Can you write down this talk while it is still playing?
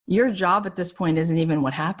Your job at this point isn't even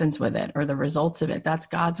what happens with it or the results of it. That's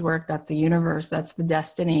God's work. That's the universe. That's the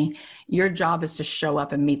destiny. Your job is to show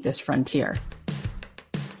up and meet this frontier.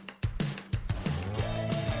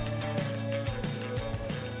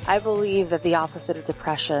 I believe that the opposite of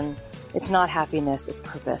depression, it's not happiness, it's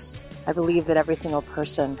purpose. I believe that every single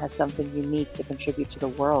person has something unique to contribute to the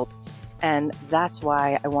world. And that's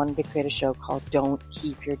why I wanted to create a show called Don't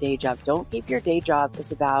Keep Your Day Job. Don't Keep Your Day Job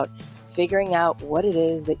is about figuring out what it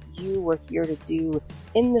is that you were here to do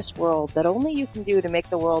in this world that only you can do to make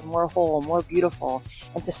the world more whole, more beautiful,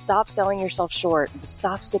 and to stop selling yourself short and to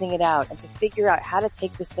stop sitting it out and to figure out how to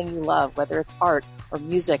take this thing you love, whether it's art or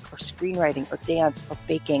music or screenwriting or dance or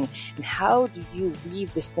baking, and how do you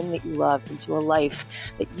weave this thing that you love into a life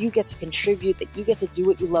that you get to contribute, that you get to do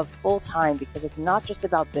what you love full time, because it's not just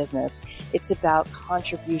about business, it's about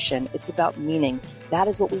contribution, it's about meaning. That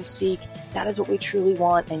is what we seek, that is what we truly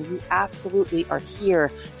want, and you absolutely are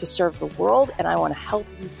here to serve the world, and I want to help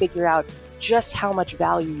you figure out just how much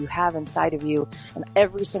value you have inside of you. And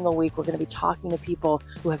every single week, we're going to be talking to people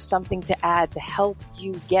who have something to add to help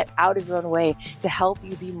you get out of your own way, to help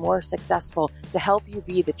you be more successful, to help you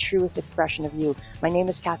be the truest expression of you. My name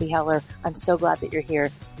is Cathy Heller. I'm so glad that you're here.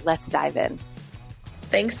 Let's dive in.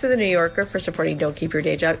 Thanks to The New Yorker for supporting Don't Keep Your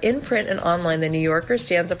Day Job. In print and online, The New Yorker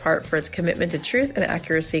stands apart for its commitment to truth and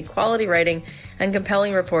accuracy, quality writing, and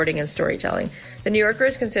compelling reporting and storytelling. The New Yorker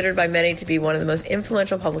is considered by many to be one of the most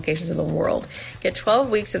influential publications in the world. Get 12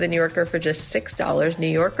 weeks of The New Yorker for just $6,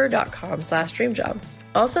 newyorker.com/dreamjob.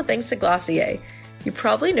 Also, thanks to Glossier. You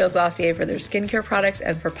probably know Glossier for their skincare products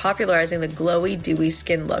and for popularizing the glowy, dewy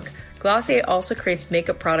skin look. Glossier also creates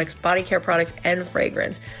makeup products, body care products, and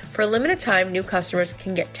fragrance. For a limited time, new customers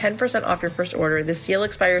can get 10% off your first order. This deal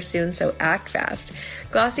expires soon, so act fast.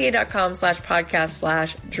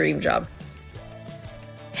 Glossier.com/podcast/dreamjob.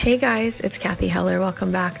 Hey guys, it's Cathy Heller.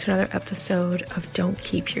 Welcome back to another episode of Don't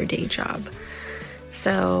Keep Your Day Job.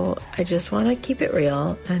 So I just want to keep it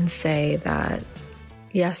real and say that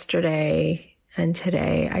yesterday and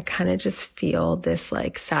today, I kind of just feel this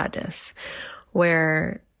like sadness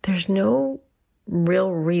where there's no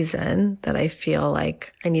real reason that I feel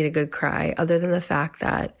like I need a good cry other than the fact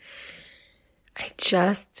that I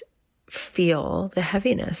just feel the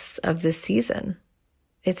heaviness of this season.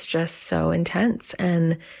 It's just so intense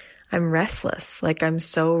and I'm restless. Like I'm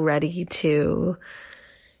so ready to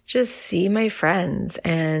just see my friends,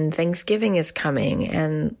 and Thanksgiving is coming.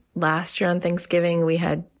 And last year on Thanksgiving, we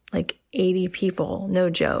had like 80 people, no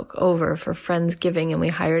joke, over for Friendsgiving, and we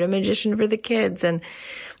hired a magician for the kids. And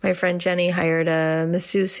my friend Jenny hired a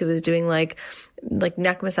masseuse who was doing like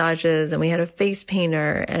neck massages, and we had a face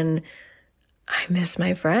painter. And I miss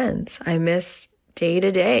my friends. I miss day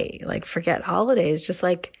to day, like forget holidays, just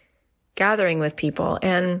like gathering with people.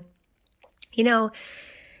 And, you know,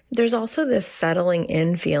 there's also this settling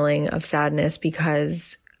in feeling of sadness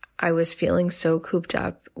because I was feeling so cooped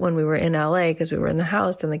up when we were in LA because we were in the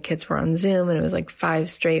house and the kids were on Zoom, and it was like 5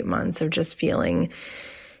 straight months of just feeling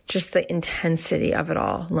just the intensity of it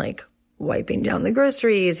all, like wiping down the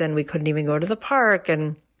groceries, and we couldn't even go to the park.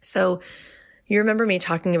 And so you remember me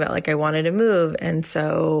talking about like I wanted to move. And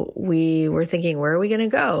so we were thinking, where are we going to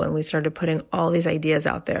go? And we started putting all these ideas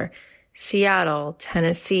out there. Seattle,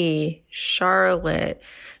 Tennessee, Charlotte,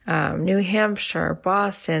 New Hampshire,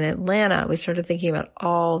 Boston, Atlanta. We started thinking about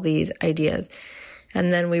all these ideas.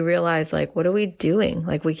 And then we realized, like, what are we doing?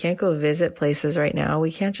 Like, we can't go visit places right now. We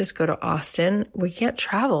can't just go to Austin. We can't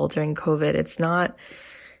travel during COVID. It's not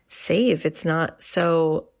safe. It's not.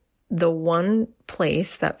 So the one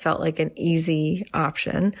place that felt like an easy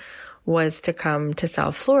option was to come to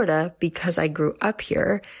South Florida because I grew up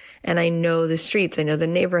here and I know the streets. I know the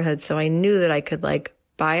neighborhood. So I knew that I could like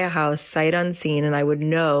buy a house sight unseen, and I would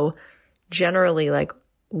know generally like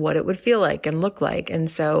what it would feel like and look like. And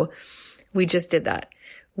so we just did that.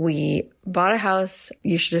 We bought a house.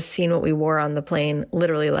 You should have seen what we wore on the plane,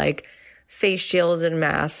 literally like face shields and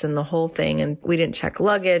masks and the whole thing. And we didn't check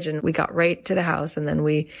luggage, and we got right to the house. And then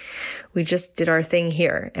we just did our thing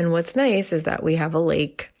here. And what's nice is that we have a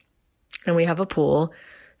lake and we have a pool.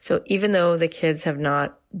 So even though the kids have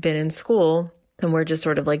not been in school and we're just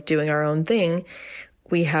sort of like doing our own thing,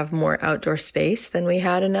 we have more outdoor space than we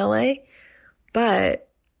had in LA. But,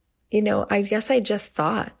 you know, I guess I just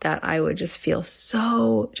thought that I would just feel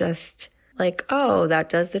so just like, oh, that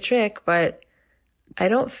does the trick. But I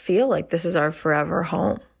don't feel like this is our forever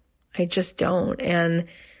home. I just don't. And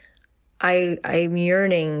I'm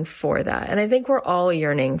yearning for that. And I think we're all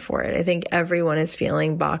yearning for it. I think everyone is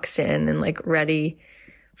feeling boxed in and like ready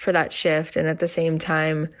for that shift. And at the same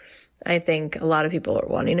time, I think a lot of people are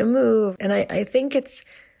wanting to move. And I think it's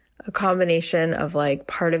a combination of like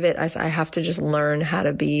part of it is I have to just learn how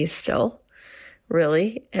to be still,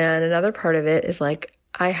 really. And another part of it is like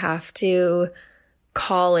I have to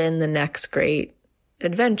call in the next great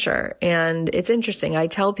adventure. And it's interesting. I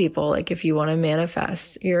tell people, like, if you want to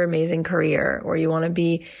manifest your amazing career or you want to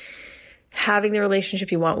be having the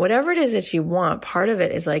relationship you want, whatever it is that you want, part of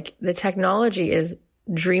it is like the technology is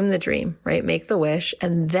dream the dream, right? Make the wish.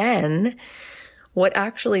 And then what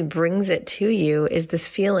actually brings it to you is this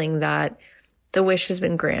feeling that the wish has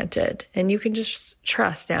been granted and you can just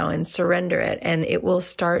trust now and surrender it. And it will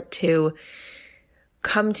start to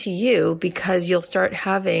come to you because you'll start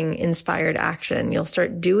having inspired action. You'll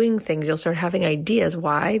start doing things. You'll start having ideas.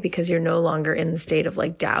 Why? Because you're no longer in the state of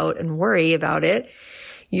like doubt and worry about it.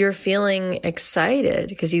 You're feeling excited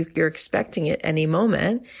because you're expecting it any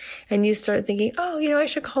moment. And you start thinking, oh, I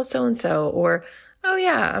should call so-and-so, or, oh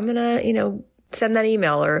yeah, I'm going to, send that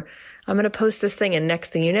email, or I'm going to post this thing. And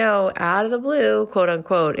next thing you know, out of the blue, quote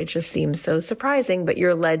unquote, it just seems so surprising, but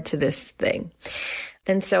you're led to this thing.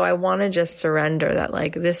 And so I want to just surrender that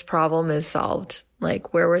like this problem is solved,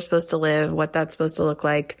 like where we're supposed to live, what that's supposed to look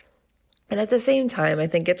like. And at the same time, I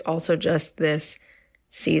think it's also just this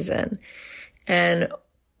season. And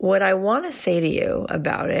what I want to say to you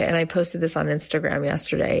about it, and I posted this on Instagram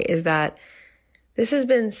yesterday, is that this has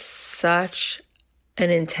been such an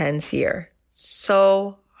intense year.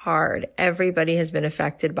 So hard. Everybody has been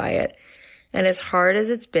affected by it. And as hard as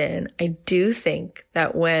it's been, I do think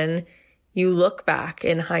that when you look back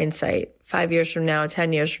in hindsight, 5 years from now,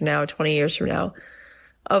 10 years from now, 20 years from now,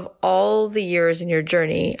 of all the years in your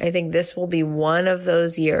journey, I think this will be one of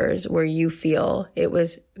those years where you feel it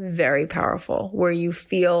was very powerful, where you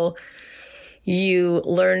feel you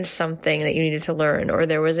learned something that you needed to learn, or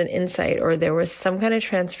there was an insight, or there was some kind of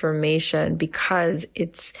transformation, because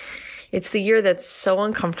it's the year that's so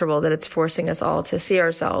uncomfortable that it's forcing us all to see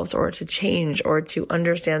ourselves or to change or to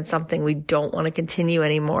understand something we don't want to continue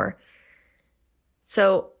anymore.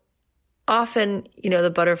 So often,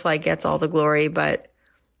 the butterfly gets all the glory, but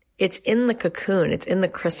it's in the cocoon, it's in the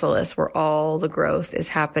chrysalis where all the growth is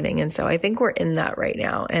happening. And so I think we're in that right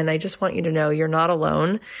now. And I just want you to know you're not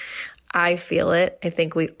alone. I feel it. I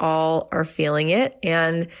think we all are feeling it.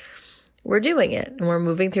 And we're doing it and we're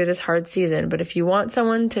moving through this hard season. But if you want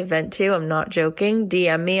someone to vent to, I'm not joking,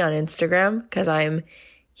 DM me on Instagram because I'm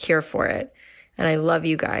here for it. And I love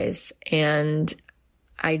you guys. And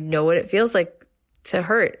I know what it feels like to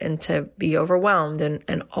hurt and to be overwhelmed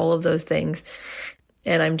and all of those things.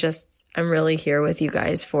 And I'm really here with you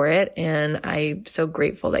guys for it. And I'm so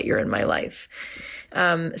grateful that you're in my life.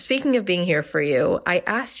 Speaking of being here for you, I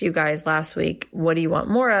asked you guys last week, what do you want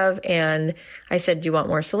more of? And I said, do you want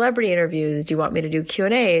more celebrity interviews? Do you want me to do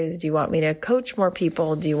Q&As? Do you want me to coach more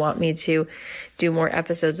people? Do you want me to do more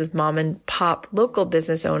episodes with mom and pop local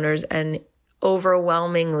business owners? And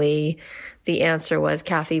overwhelmingly, the answer was,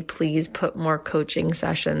 Kathy, please put more coaching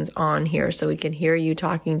sessions on here so we can hear you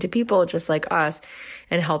talking to people just like us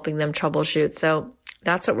and helping them troubleshoot. So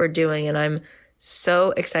that's what we're doing. And I'm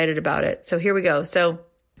so excited about it. So here we go. So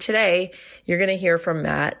today you're going to hear from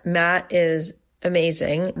Matt. Matt is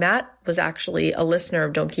amazing. Matt was actually a listener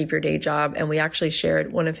of Don't Keep Your Day Job, and we actually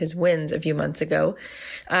shared one of his wins a few months ago.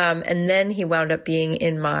 And then he wound up being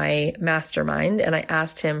in my mastermind, and I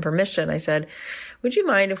asked him permission. I said, would you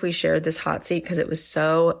mind if we shared this hot seat? Because it was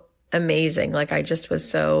so amazing. Like, I just was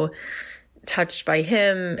so touched by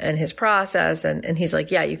him and his process. And he's like,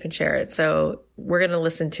 yeah, you can share it. So we're going to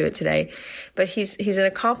listen to it today. But he's an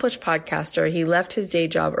accomplished podcaster. He left his day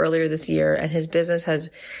job earlier this year and his business has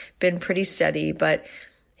been pretty steady, but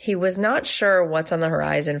he was not sure what's on the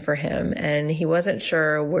horizon for him. And he wasn't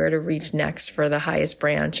sure where to reach next for the highest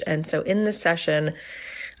branch. And so in this session,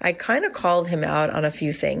 I kind of called him out on a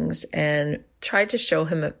few things and tried to show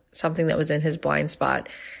him something that was in his blind spot.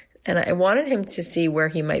 And I wanted him to see where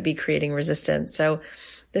he might be creating resistance. So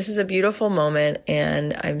this is a beautiful moment,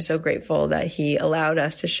 and I'm so grateful that he allowed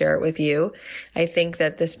us to share it with you. I think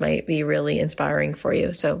that this might be really inspiring for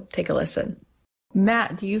you. So take a listen.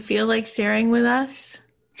 Matt, do you feel like sharing with us?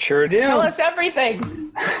 Sure do. Tell us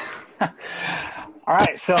everything. All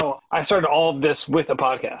right. So I started all of this with a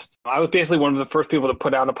podcast. I was basically one of the first people to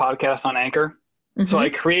put out a podcast on Anchor. Mm-hmm. So I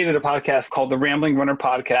created a podcast called the Rambling Runner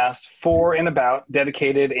Podcast for and about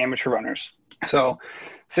dedicated amateur runners. So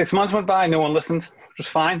 6 months went by, no one listened, which was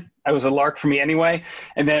fine. It was a lark for me anyway.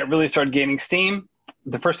 And then it really started gaining steam.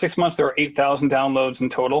 The first 6 months, there were 8,000 downloads in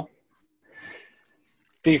total.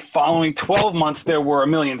 The following 12 months, there were 1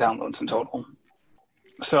 million downloads in total.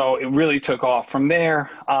 So it really took off from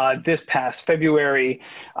there. This past February,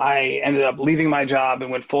 I ended up leaving my job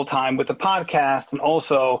and went full-time with the podcast and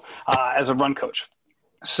also as a run coach.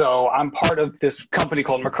 So I'm part of this company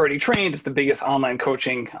called McCurdy Trained. It's the biggest online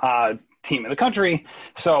coaching team in the country.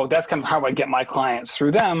 So that's kind of how I get my clients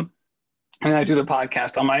through them. And I do the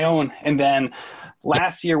podcast on my own. And then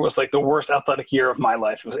last year was like the worst athletic year of my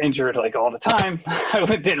life. I was injured like all the time. I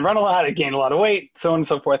didn't run a lot. I gained a lot of weight, so on and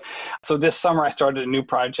so forth. So this summer I started a new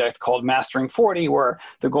project called Mastering 40, where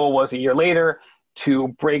the goal was a year later to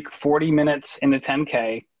break 40 minutes in the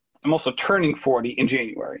 10K. I'm also turning 40 in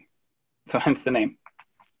January. So hence the name.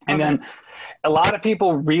 And then a lot of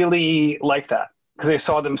people really like that because they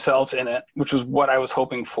saw themselves in it, which was what I was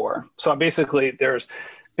hoping for. So basically there's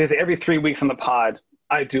every 3 weeks on the pod,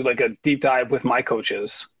 I do like a deep dive with my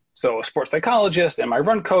coaches. So a sports psychologist and my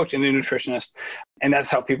run coach and a nutritionist. And that's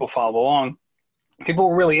how people follow along. People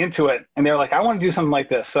were really into it and they're like, I want to do something like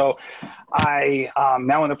this. So I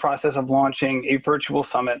now in the process of launching a virtual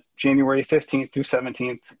summit, January 15th through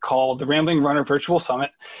 17th, called the Rambling Runner Virtual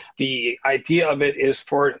Summit. The idea of it is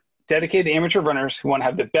for dedicated amateur runners who want to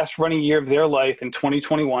have the best running year of their life in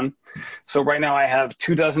 2021. So right now I have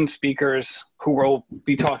 24 speakers who will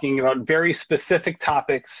be talking about very specific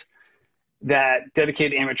topics that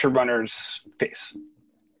dedicated amateur runners face.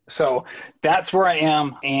 So that's where I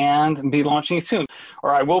am and be launching soon,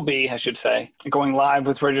 or I will be, I should say, going live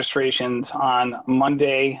with registrations on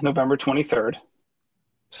Monday, November 23rd.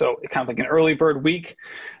 So it's kind of like an early bird week,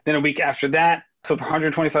 then a week after that. So for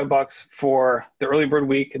 $125 for the early bird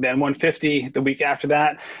week, and then $150 the week after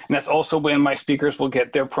that. And that's also when my speakers will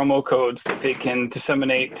get their promo codes that they can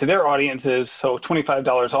disseminate to their audiences. So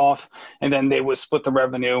 $25 off, and then they would split the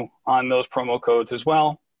revenue on those promo codes as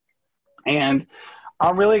well. And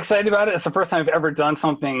I'm really excited about it. It's the first time I've ever done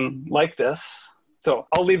something like this. So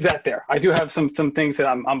I'll leave that there. I do have some things that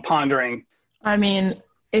I'm pondering. I mean,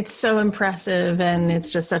 it's so impressive and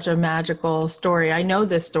it's just such a magical story. I know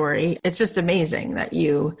this story. It's just amazing that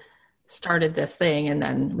you started this thing and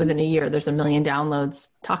then within a year there's 1 million downloads.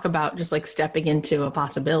 Talk about just like stepping into a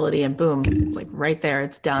possibility and boom, it's like right there,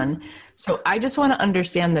 it's done. So I just want to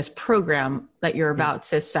understand this program that you're about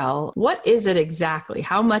to sell. What is it exactly?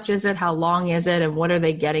 How much is it? How long is it? And what are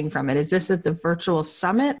they getting from it? Is this at the virtual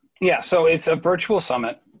summit? Yeah, so it's a virtual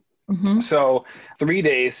summit. Mm-hmm. So 3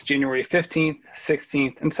 days, January 15th,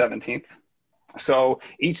 16th, and 17th. So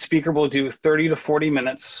each speaker will do 30 to 40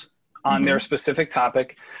 minutes on their specific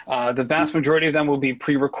topic. The vast majority of them will be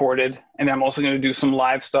pre-recorded, and I'm also going to do some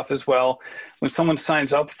live stuff as well. When someone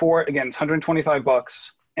signs up for it, again, it's $125,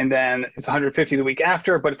 and then it's $150 the week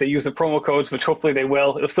after, but if they use the promo codes, which hopefully they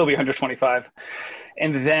will, it'll still be $125.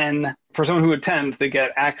 And then for someone who attends, they get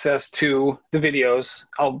access to the videos.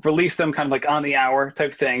 I'll release them kind of like on the hour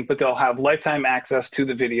type thing, but they'll have lifetime access to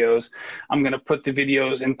the videos. I'm going to put the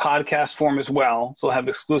videos in podcast form as well. So I'll have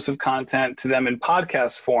exclusive content to them in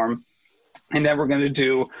podcast form. And then we're going to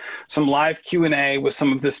do some live Q&A with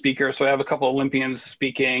some of the speakers. So I have a couple of Olympians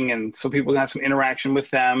speaking, and so people can have some interaction with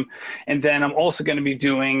them. And then I'm also going to be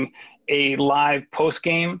doing a live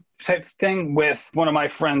post-game type thing with one of my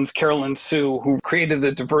friends, Carolyn Sue, who created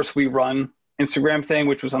the Diverse We Run Instagram thing,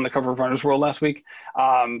 which was on the cover of Runner's World last week.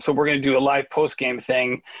 So we're going to do a live post-game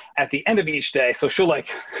thing at the end of each day. So she'll like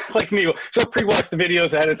me, she'll pre-watch the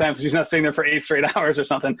videos ahead of time so she's not sitting there for 8 straight hours or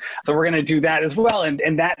something. So we're going to do that as well.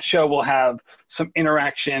 And that show will have some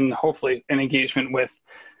interaction, hopefully an engagement with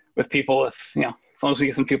people if, as long as we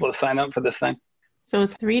get some people to sign up for this thing. So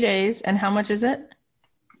it's 3 days. And how much is it?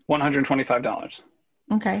 $125.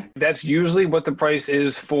 Okay. That's usually what the price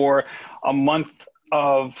is for a month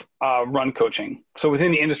of run coaching. So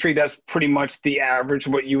within the industry, that's pretty much the average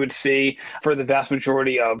what you would see for the vast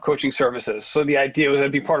majority of coaching services. So the idea was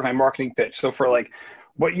that'd be part of my marketing pitch. So for like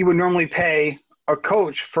what you would normally pay a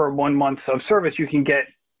coach for 1 month of service, you can get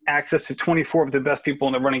access to 24 of the best people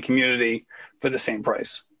in the running community for the same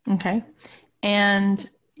price. Okay. And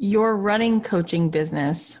your running coaching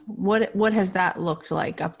business, what has that looked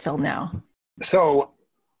like up till now? So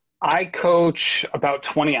I coach about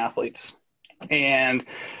 20 athletes. And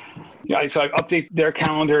so I update their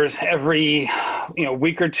calendars every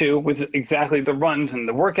week or two with exactly the runs and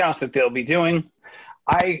the workouts that they'll be doing.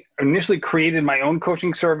 I initially created my own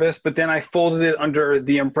coaching service, but then I folded it under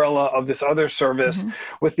the umbrella of this other service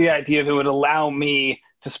with the idea that it would allow me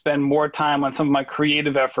to spend more time on some of my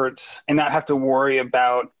creative efforts and not have to worry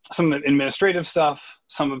about some of the administrative stuff,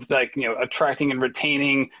 some of attracting and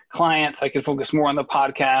retaining clients. I could focus more on the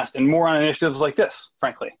podcast and more on initiatives like this,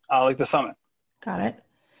 frankly, like the summit. Got it.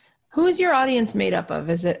 Who is your audience made up of?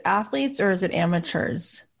 Is it athletes or is it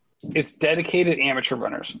amateurs? It's dedicated amateur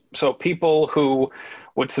runners. So people who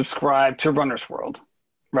would subscribe to Runner's World,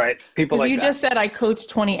 right? People like you that. Just said I coach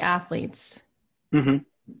 20 athletes. Mm-hmm.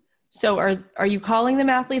 So are you calling them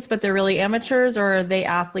athletes, but they're really amateurs, or are they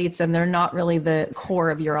athletes and they're not really the core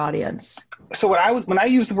of your audience? So when I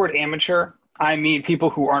use the word amateur, I mean people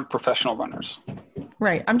who aren't professional runners.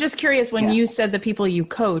 Right. I'm just curious, when you said the people you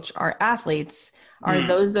coach are athletes, are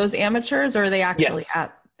those amateurs, or are they actually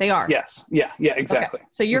they are? Yes. Yeah, exactly. Okay.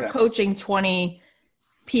 So you're coaching 20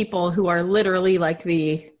 people who are literally like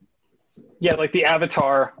the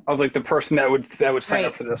avatar of like the person that would sign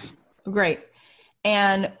up for this. Great.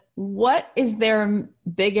 And what is their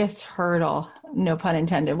biggest hurdle? No pun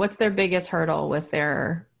intended. What's their biggest hurdle with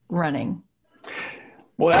their running?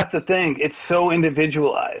 Well, that's the thing. It's so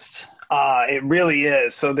individualized. It really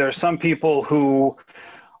is. So there's some people who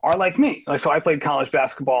are like me. Like, so I played college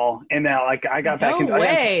basketball, and now like I got back into. No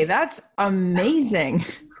way! That's amazing.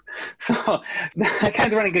 So I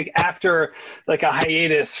kind of running like after like a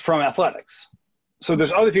hiatus from athletics. So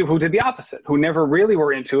there's other people who did the opposite, who never really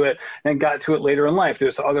were into it and got to it later in life.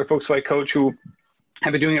 There's other folks who I coach who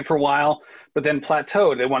have been doing it for a while, but then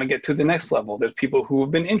plateaued. They want to get to the next level. There's people who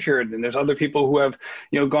have been injured, and there's other people who have,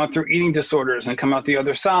 gone through eating disorders and come out the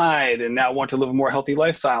other side and now want to live a more healthy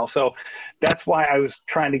lifestyle. So that's why I was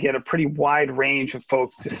trying to get a pretty wide range of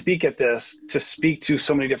folks to speak at this, to speak to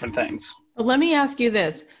so many different things. Well, let me ask you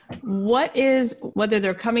this. Whether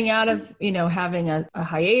they're coming out of, having a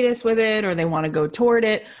hiatus with it, or they want to go toward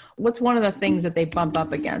it, what's one of the things that they bump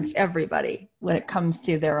up against, everybody, when it comes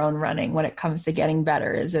to their own running, when it comes to getting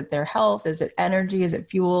better? Is it their health? Is it energy? Is it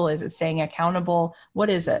fuel? Is it staying accountable? What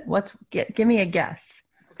is it? Give me a guess.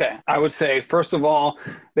 Okay. I would say, first of all,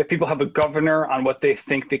 that people have a governor on what they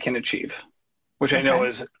think they can achieve, which I know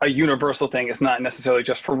is a universal thing. It's not necessarily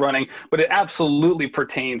just for running, but it absolutely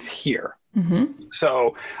pertains here. Mm-hmm.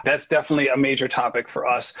 So that's definitely a major topic for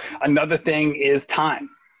us. Another thing is time.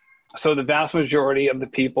 So the vast majority of the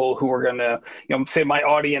people who are going to, say my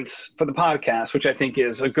audience for the podcast, which I think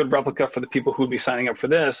is a good replica for the people who would be signing up for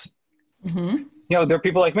this, they're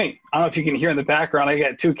people like me. I don't know if you can hear in the background, I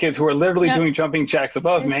got 2 kids who are literally doing jumping jacks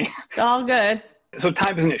above me. It's all good. So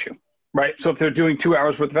time is an issue, right? So if they're doing 2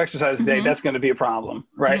 hours worth of exercise a day, that's going to be a problem,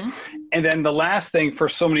 right? And then the last thing for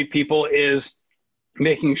so many people is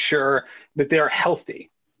making sure that they're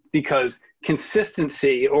healthy, because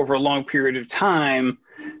consistency over a long period of time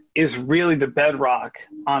is really the bedrock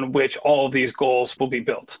on which all of these goals will be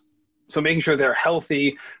built. So making sure they're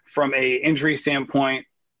healthy from a injury standpoint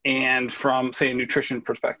and from, say, a nutrition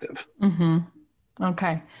perspective.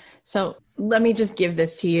 Okay. So let me just give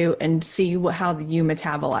this to you and see how you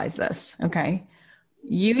metabolize this. Okay.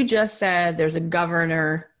 You just said there's a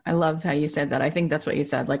governor. I love how you said that. I think that's what you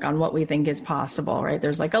said, like on what we think is possible, right?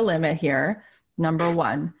 There's like a limit here. Number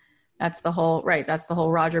one. That's the whole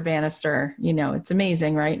Roger Bannister, it's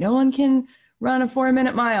amazing, right? No one can run a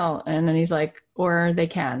 4-minute mile. And then he's like, or they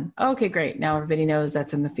can. Okay, great. Now everybody knows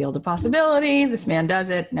that's in the field of possibility. This man does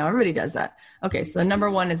it. Now everybody does that. Okay. So the number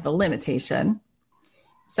one is the limitation,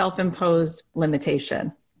 self-imposed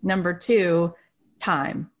limitation. Number 2,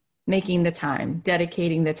 time, making the time,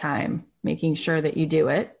 dedicating the time, making sure that you do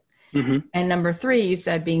it. And number 3, you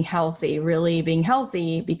said being healthy, really being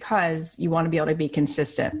healthy because you want to be able to be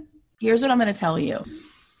consistent. Here's what I'm going to tell you.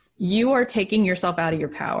 You are taking yourself out of your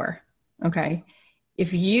power. Okay.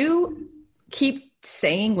 If you keep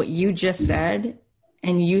saying what you just said,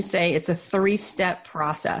 and you say it's a 3-step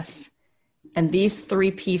process, and these 3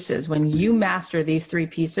 pieces, when you master these 3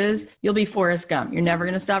 pieces, you'll be Forrest Gump. You're never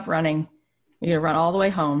going to stop running. You're going to run all the way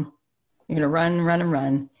home. You're going to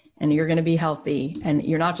run, and you're going to be healthy. And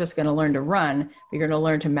you're not just going to learn to run, but you're going to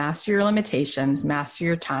learn to master your limitations, master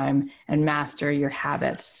your time, and master your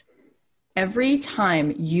habits. Every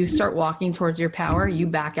time you start walking towards your power, you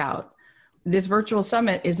back out. This virtual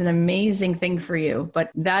summit is an amazing thing for you,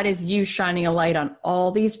 but that is you shining a light on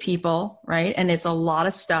all these people, right? And it's a lot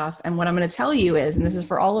of stuff. And what I'm going to tell you is, and this is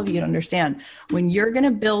for all of you to understand, when you're going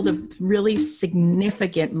to build a really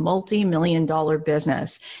significant multi-million-dollar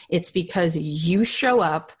business, it's because you show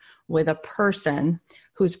up with a person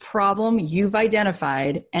whose problem you've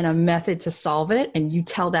identified and a method to solve it, and you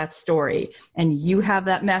tell that story, and you have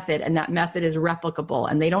that method, and that method is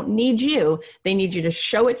replicable, and they don't need you. They need you to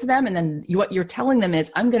show it to them. And then what you're telling them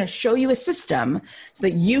is, I'm going to show you a system so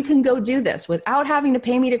that you can go do this without having to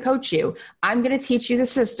pay me to coach you. I'm going to teach you the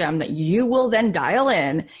system that you will then dial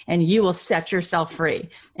in, and you will set yourself free.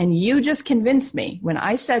 And you just convinced me when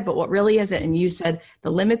I said, but what really is it? And you said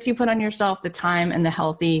the limits you put on yourself, the time, and the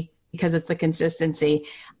healthy, because it's the consistency.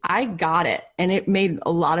 I got it. And it made a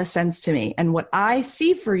lot of sense to me. And what I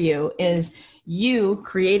see for you is you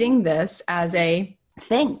creating this as a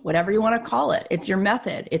thing, whatever you want to call it. It's your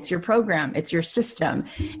method. It's your program. It's your system.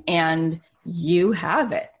 And you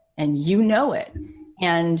have it, and you know it.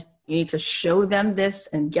 And You need to show them this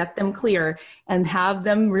and get them clear and have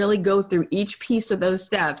them really go through each piece of those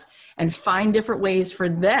steps and find different ways for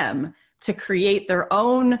them to create their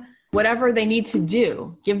own whatever they need to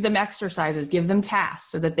do. Give them exercises, give them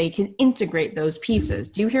tasks so that they can integrate those pieces.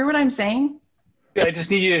 Do you hear what I'm saying? Yeah, I just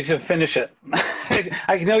need you to finish it.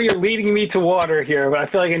 I know you're leading me to water here, but I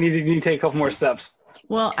feel like I need to take a couple more steps.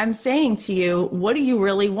 Well, I'm saying to you, what do you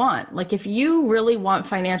really want? Like, if you really want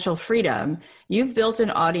financial freedom, you've built an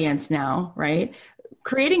audience now, right?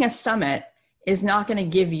 Creating a summit is not going to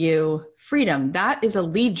give you freedom. That is a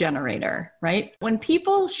lead generator, right? When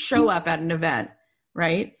people show up at an event,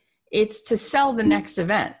 right, it's to sell the next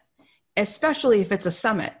event, especially if it's a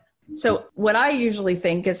summit. So what I usually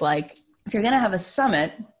think is like, if you're going to have a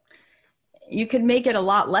summit, you could make it a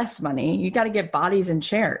lot less money. You got to get bodies and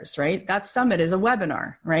chairs, right? That summit is a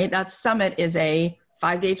webinar, right? That summit is a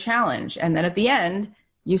 5-day challenge. And then at the end,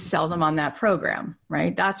 you sell them on that program,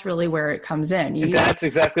 right? That's really where it comes in. That's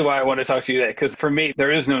exactly why I want to talk to you today, because for me,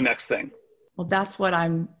 there is no next thing. Well, that's what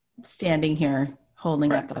I'm standing here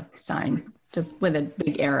holding up a sign with a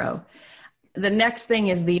big arrow. The next thing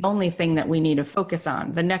is the only thing that we need to focus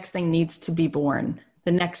on. The next thing needs to be born.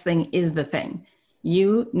 The next thing is the thing.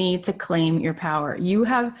 You need to claim your power. You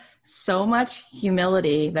have so much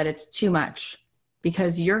humility that it's too much,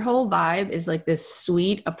 because your whole vibe is like this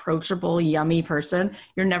sweet, approachable, yummy person.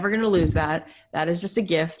 You're never going to lose that. That is just a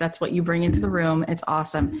gift. That's what you bring into the room. It's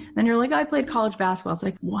awesome. Then you're like, I played college basketball. It's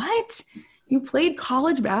like, what? You played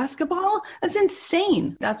college basketball? That's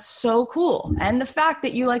insane. That's so cool. And the fact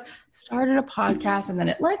that you like started a podcast and then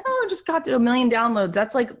it like, oh, just got to 1 million downloads.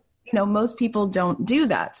 That's like, you know, most people don't do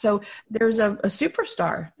that. So there's a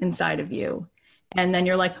superstar inside of you. And then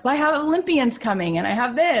you're like, well, I have Olympians coming and I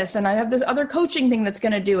have this and I have this other coaching thing that's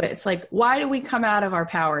going to do it. It's like, why do we come out of our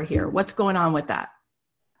power here? What's going on with that?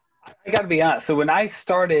 I got to be honest. So when I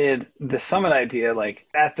started the summit idea, like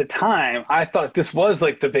at the time, I thought this was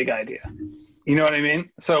like the big idea. You know what I mean?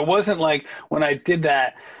 So it wasn't like when I did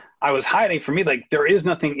that, I was hiding. For me, like there is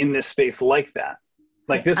nothing in this space like that.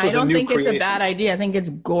 Like this was I don't a new think creation. It's a bad idea. I think it's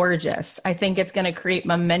gorgeous. I think it's going to create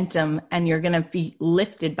momentum and you're going to be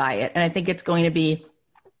lifted by it. And I think it's going to be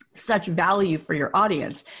such value for your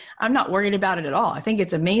audience. I'm not worried about it at all. I think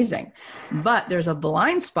it's amazing. But there's a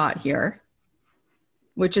blind spot here,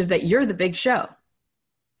 which is that you're the big show.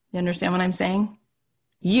 You understand what I'm saying?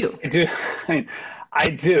 You. I do. I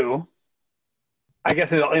do. I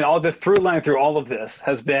guess in all the through line through all of this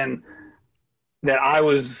has been that I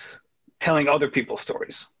was telling other people's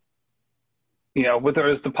stories, you know, whether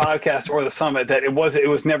it was the podcast or the summit, that it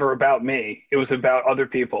was never about me. It was about other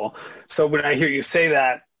people. So when I hear you say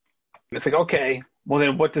that, it's like, okay, well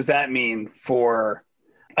then what does that mean for,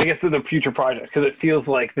 I guess, for the future project? Because it feels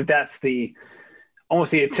like that's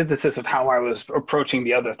almost the antithesis of how I was approaching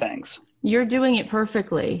the other things. You're doing it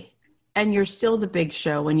perfectly. And you're still the big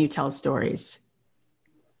show when you tell stories.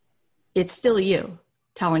 It's still you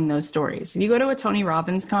telling those stories. If you go to a Tony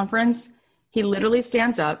Robbins conference, he literally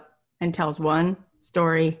stands up and tells one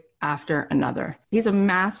story after another. He's a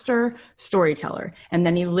master storyteller. And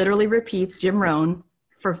then he literally repeats Jim Rohn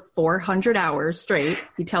for 400 hours straight.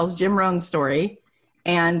 He tells Jim Rohn's story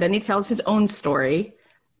and then he tells his own story.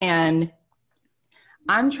 And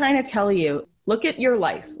I'm trying to tell you, look at your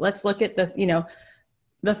life. Let's look at the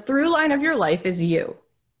through line of your life is you.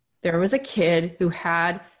 There was a kid who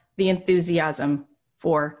had the enthusiasm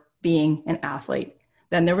for being an athlete.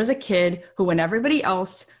 Then there was a kid who, when everybody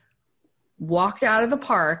else walked out of the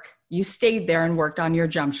park, you stayed there and worked on your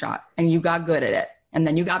jump shot and you got good at it. And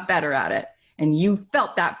then you got better at it. And you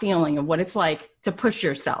felt that feeling of what it's like to push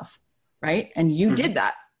yourself, right? And you did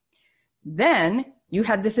that. Then you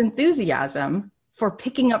had this enthusiasm for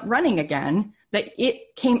picking up running again, that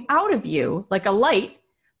it came out of you like a light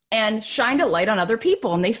and shined a light on other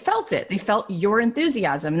people, and they felt it. They felt your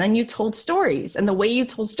enthusiasm. And then you told stories, and the way you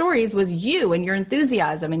told stories was you and your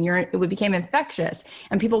enthusiasm, and it became infectious.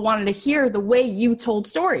 And people wanted to hear the way you told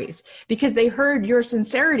stories because they heard your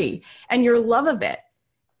sincerity and your love of it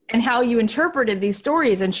and how you interpreted these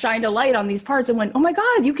stories and shined a light on these parts and went, oh my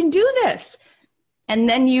God, you can do this. And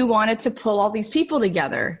then you wanted to pull all these people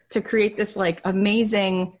together to create this like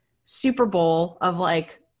amazing Super Bowl of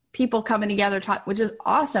like people coming together, which is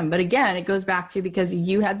awesome. But again, it goes back to because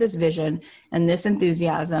you had this vision and this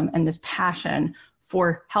enthusiasm and this passion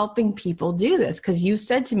for helping people do this. Because you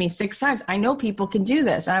said to me 6 times, I know people can do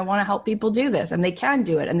this and I want to help people do this, and they can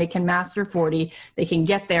do it and they can master 40. They can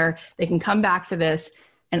get there. They can come back to this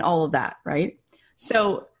and all of that. Right.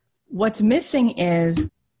 So what's missing is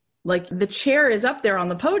like the chair is up there on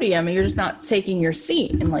the podium and you're just not taking your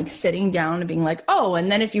seat and like sitting down and being like, oh,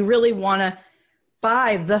 and then if you really want to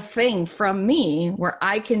buy the thing from me where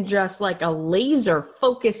I can just like a laser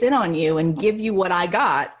focus in on you and give you what I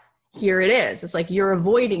got. Here it is. It's like you're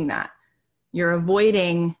avoiding that. You're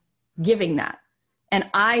avoiding giving that. And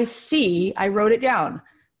I wrote it down.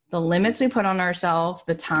 The limits we put on ourselves,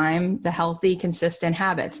 the time, the healthy, consistent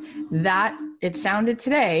habits. That, it sounded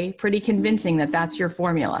today pretty convincing that that's your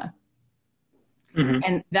formula. Mm-hmm.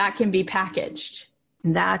 And that can be packaged.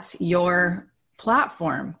 That's your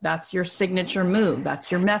platform. That's your signature move.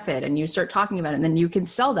 That's your method. And you start talking about it, and then you can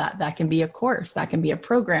sell that. That can be a course. That can be a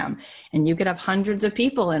program. And you could have hundreds of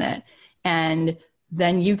people in it. And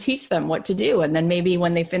then you teach them what to do. And then maybe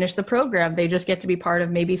when they finish the program, they just get to be part of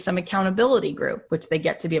maybe some accountability group, which they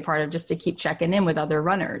get to be a part of just to keep checking in with other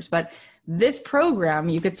runners. But this program,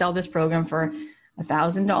 you could sell this program for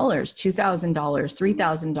 $1,000, $2,000,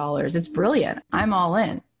 $3,000. It's brilliant. I'm all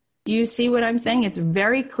in. Do you see what I'm saying? It's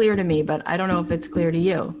very clear to me, but I don't know if it's clear to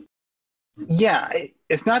you. Yeah,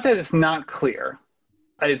 it's not that it's not clear.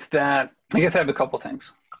 It's that, I guess I have a couple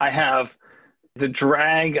things. I have the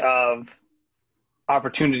drag of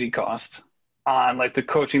opportunity cost on like the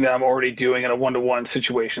coaching that I'm already doing in a one-to-one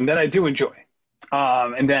situation that I do enjoy.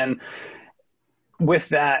 And then with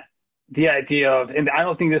that, the idea of, and I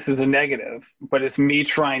don't think this is a negative, but it's me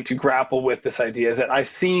trying to grapple with this idea, is that I've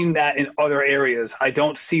seen that in other areas. I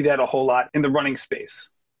don't see that a whole lot in the running space.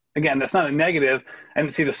 Again, that's not a negative. I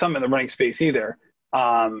didn't see the sum in the running space either.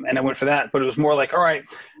 And I went for that, but it was more like, all right,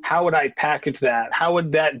 how would I package that? How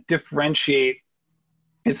would that differentiate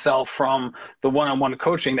itself from the one-on-one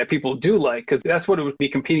coaching that people do like? Because that's what it would be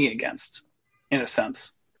competing against in a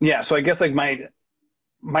sense. Yeah. So I guess like my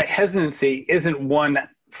hesitancy isn't one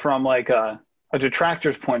from like a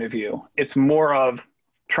detractor's point of view. It's more of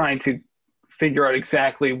trying to figure out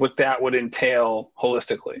exactly what that would entail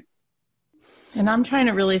holistically. And I'm trying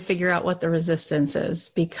to really figure out what the resistance is,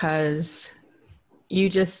 because you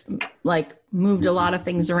just like moved a lot of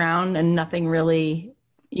things around and nothing really,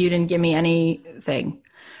 you didn't give me anything.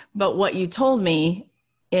 But what you told me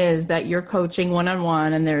is that you're coaching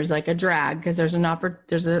one-on-one and there's like a drag because there's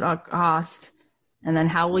a cost. And then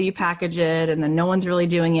how will you package it? And then no one's really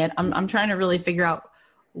doing it. I'm trying to really figure out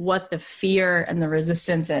what the fear and the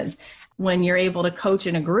resistance is when you're able to coach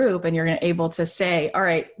in a group and you're able to say, all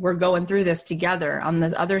right, we're going through this together. On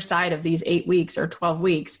the other side of these 8 weeks or 12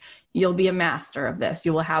 weeks, you'll be a master of this.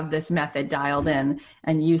 You will have this method dialed in,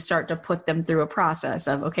 and you start to put them through a process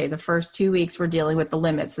of, okay, the first 2 weeks we're dealing with the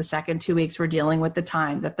limits. The second 2 weeks we're dealing with the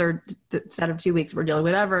time. The third set of 2 weeks we're dealing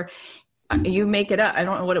with whatever. You make it up. I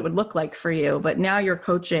don't know what it would look like for you, but now you're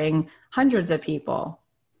coaching hundreds of people,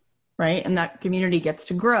 right? And that community gets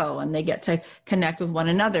to grow and they get to connect with one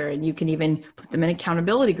another. And you can even put them in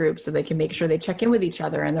accountability groups so they can make sure they check in with each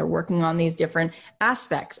other, and they're working on these different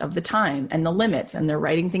aspects of the time and the limits, and they're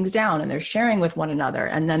writing things down and they're sharing with one another.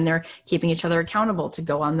 And then they're keeping each other accountable to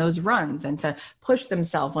go on those runs and to push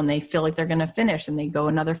themselves when they feel like they're going to finish, and they go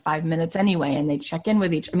another 5 minutes anyway, and they check in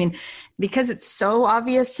with I mean, because it's so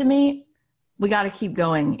obvious to me, we got to keep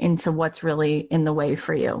going into what's really in the way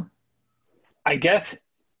for you. I guess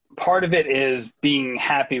part of it is being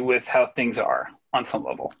happy with how things are on some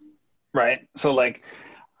level, right? So like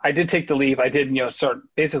I did take the leave. I did, start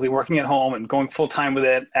basically working at home and going full time with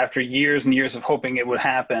it after years and years of hoping it would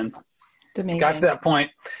happen. Got to that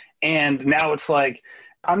point. And now it's like,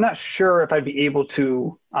 I'm not sure if I'd be able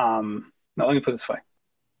to, no, let me put it this way.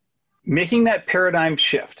 Making that paradigm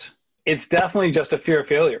shift, it's definitely just a fear of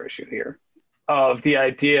failure issue here. Of the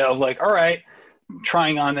idea of like, all right,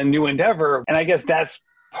 trying on a new endeavor. And I guess that's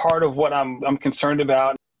part of what I'm concerned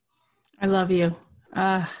about. I love you.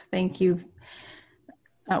 Thank you.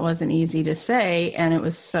 That wasn't easy to say, and it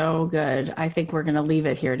was so good. I think we're going to leave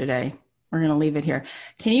it here today. We're going to leave it here.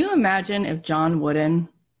 Can you imagine if John Wooden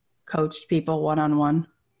coached people one-on-one?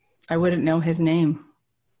 I wouldn't know his name.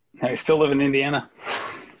 I still live in Indiana.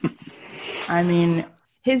 I mean,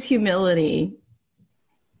 his humility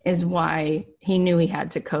is why he knew he had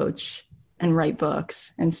to coach and write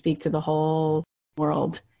books and speak to the whole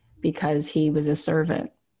world, because he was a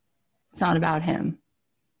servant. It's not about him.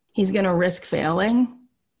 He's going to risk failing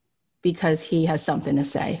because he has something to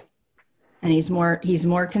say. And he's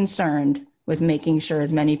more concerned with making sure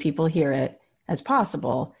as many people hear it as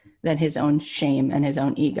possible than his own shame and his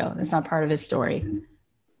own ego. That's not part of his story,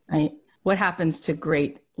 right? What happens to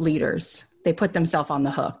great leaders? They put themselves on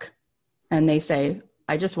the hook and they say,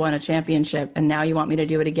 I just won a championship and now you want me to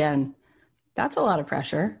do it again. That's a lot of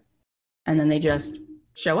pressure. And then they just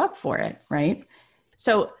show up for it, right?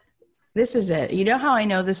 So this is it. You know how I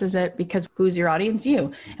know this is it? Because who's your audience?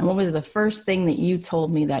 You. And what was the first thing that you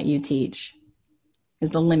told me that you teach? Is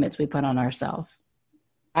the limits we put on ourselves.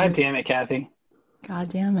 God damn it, Kathy.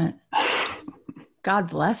 God damn it. God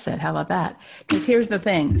bless it. How about that? Because here's the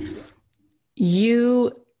thing.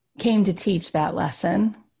 You came to teach that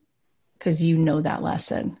lesson because you know that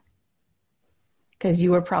lesson. Because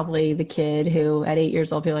you were probably the kid who at 8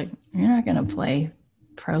 years old, be like, you're not going to play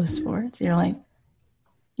pro sports. You're like,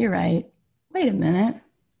 you're right. Wait a minute.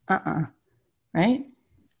 Right?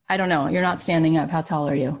 I don't know. You're not standing up. How tall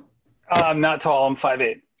are you? I'm not tall. I'm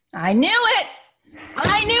 5'8". I knew it.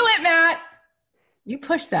 I knew it, Matt. You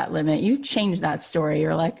pushed that limit. You changed that story.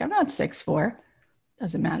 You're like, I'm not 6'4".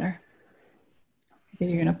 Doesn't matter.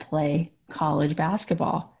 Because you're going to play college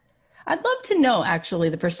basketball. I'd love to know, actually,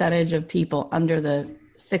 the percentage of people under the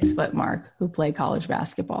 6 foot mark who play college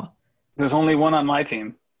basketball. There's only one on my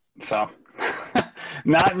team. So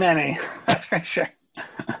not many. That's for sure.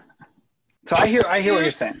 So I hear what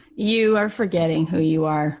you're saying. You are forgetting who you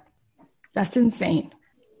are. That's insane.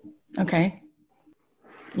 Okay.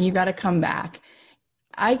 You got to come back.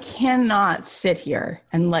 I cannot sit here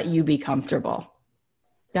and let you be comfortable.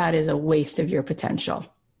 That is a waste of your potential.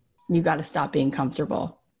 You got to stop being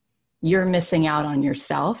comfortable. You're missing out on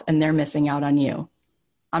yourself and they're missing out on you.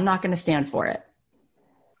 I'm not going to stand for it.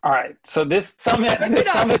 All right. So this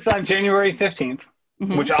summit's on January 15th,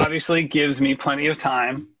 which obviously gives me plenty of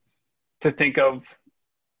time to think of,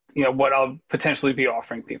 what I'll potentially be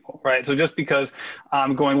offering people, right? So just because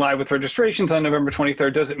I'm going live with registrations on November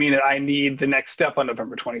 23rd doesn't mean that I need the next step on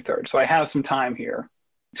November 23rd. So I have some time here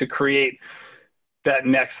to create that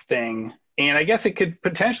next thing. And I guess it could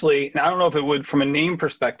potentially, and I don't know if it would from a name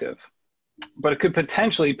perspective, but it could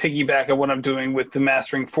potentially piggyback on what I'm doing with the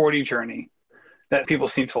Mastering 40 journey that people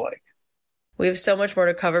seem to like. We have so much more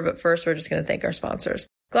to cover, but first we're just going to thank our sponsors.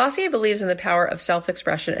 Glossier believes in the power of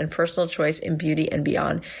self-expression and personal choice in beauty and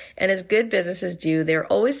beyond. And as good businesses do, they're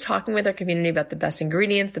always talking with their community about the best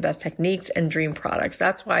ingredients, the best techniques, and dream products.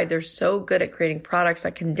 That's why they're so good at creating products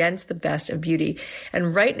that condense the best of beauty.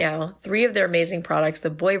 And right now, 3 of their amazing products, the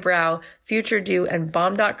Boy Brow, Future Dew, and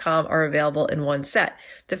Balm.com are available in one set.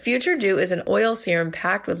 The Future Dew is an oil serum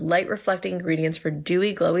packed with light-reflecting ingredients for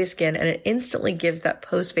dewy, glowy skin, and it instantly gives that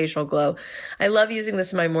post-facial glow. I love using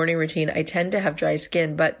this in my morning routine. I tend to have dry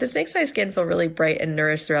skin, but this makes my skin feel really bright and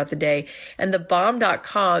nourished throughout the day. And the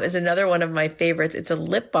Balm.com is another one of my favorites. It's a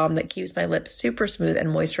lip balm that keeps my lips super smooth and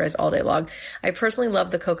moisturized all day long. I personally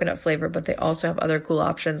love the coconut flavor, but they also have other cool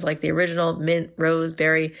options like the original mint, rose,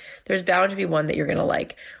 berry. There's bound to be one that you're going to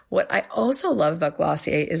like. What I also love about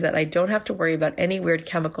Glossier is that I don't have to worry about any weird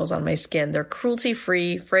chemicals on my skin. They're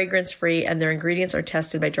cruelty-free, fragrance-free, and their ingredients are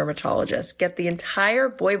tested by dermatologists. Get the entire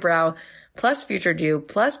Boy Brow plus Future Dew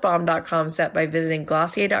plus Balm.com set by visiting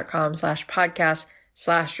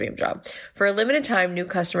glossier.com/podcast/dreamjob. For a limited time, new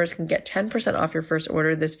customers can get 10% off your first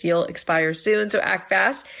order. This deal expires soon, so act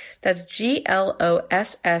fast. That's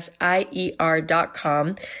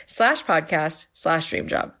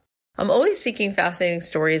glossier.com/podcast/dreamjob. I'm always seeking fascinating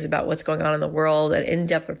stories about what's going on in the world and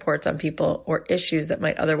in-depth reports on people or issues that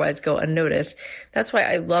might otherwise go unnoticed. That's why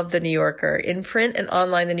I love The New Yorker. In print and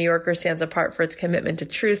online, The New Yorker stands apart for its commitment to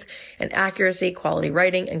truth and accuracy, quality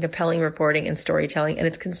writing, and compelling reporting and storytelling, and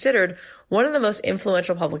it's considered one of the most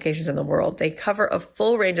influential publications in the world. They cover a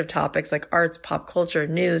full range of topics like arts, pop culture,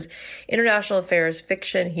 news, international affairs,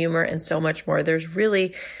 fiction, humor, and so much more. There's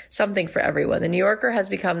really something for everyone. The New Yorker has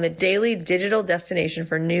become the daily digital destination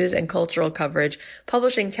for news and cultural coverage,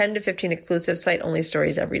 publishing 10 to 15 exclusive site-only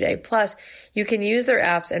stories every day. Plus, you can use their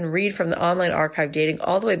apps and read from the online archive dating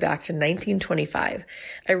all the way back to 1925.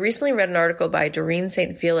 I recently read an article by Doreen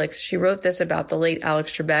St. Felix. She wrote this about the late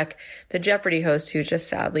Alex Trebek, the Jeopardy host who just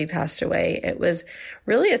sadly passed away. It was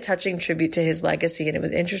really a touching tribute to his legacy, and it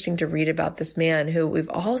was interesting to read about this man who we've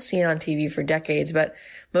all seen on TV for decades, but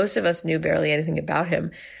most of us knew barely anything about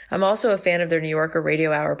him. I'm also a fan of their New Yorker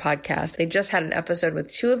Radio Hour podcast. They just had an episode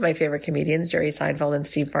with 2 of my favorite comedians, Jerry Seinfeld and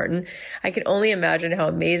Steve Martin. I can only imagine how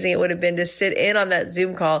amazing it would have been to sit in on that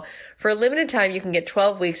Zoom call. For a limited time, you can get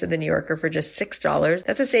 12 weeks of The New Yorker for just $6.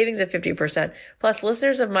 That's a savings of 50%. Plus,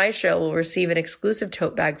 listeners of my show will receive an exclusive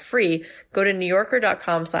tote bag free. Go to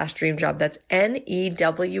newyorker.com/dreamjob. That's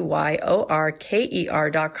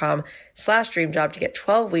NEWYORKER.com/dreamjob to get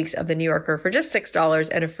 12 weeks of The New Yorker for just $6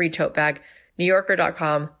 and a free tote bag.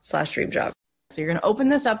 newyorker.com/dreamjob. So you're going to open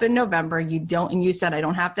this up in November. And you said, I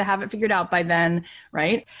don't have to have it figured out by then,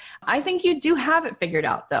 right? I think you do have it figured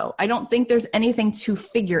out though. I don't think there's anything to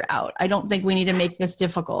figure out. I don't think we need to make this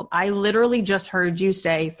difficult. I literally just heard you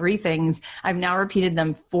say 3 things. I've now repeated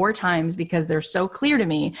them 4 times because they're so clear to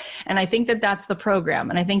me. And I think that that's the program.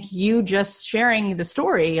 And I think you just sharing the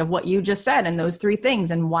story of what you just said and those 3 things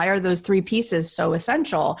and why are those 3 pieces so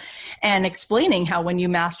essential and explaining how when you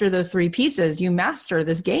master those 3 pieces, you master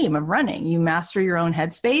this game of running, you master master your own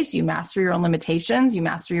headspace, you master your own limitations, you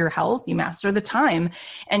master your health, you master the time,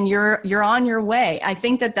 and you're on your way. I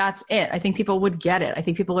think that that's it. I think people would get it. I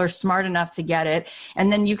think people are smart enough to get it.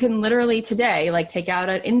 And then you can literally today, like, take out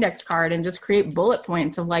an index card and just create bullet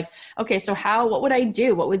points of like, okay, so what would I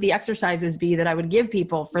do? What would the exercises be that I would give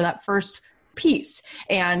people for that first piece,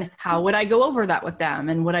 and how would I go over that with them?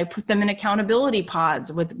 And would I put them in accountability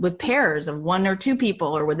pods with pairs of 1 or 2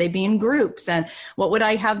 people, or would they be in groups? And what would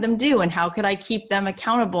I have them do? And how could I keep them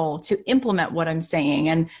accountable to implement what I'm saying?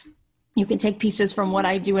 And you can take pieces from what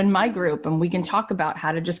I do in my group, and we can talk about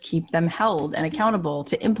how to just keep them held and accountable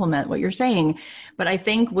to implement what you're saying. But I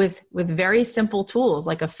think with very simple tools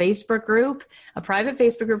like a Facebook group, a private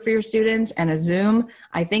Facebook group for your students, and a Zoom,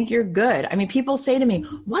 I think you're good. I mean, people say to me,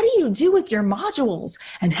 what do you do with your modules?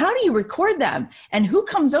 And how do you record them? And who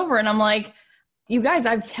comes over? And I'm like, you guys,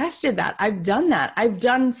 I've tested that. I've done that. I've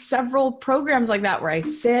done several programs like that where I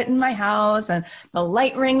sit in my house and the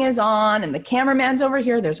light ring is on and the cameraman's over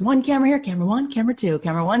here. There's one camera here, camera 1, camera 2,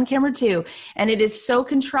 camera 1, camera 2. And it is so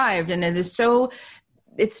contrived, and it's so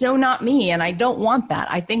not me. And I don't want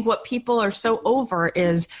that. I think what people are so over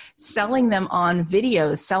is selling them on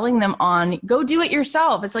videos, selling them on go do it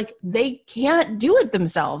yourself. It's like they can't do it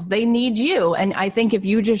themselves. They need you. And I think if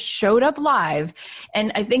you just showed up live,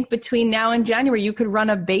 and I think between now and January, you could run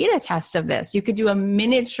a beta test of this. You could do a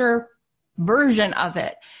miniature version of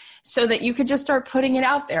it so that you could just start putting it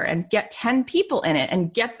out there and get 10 people in it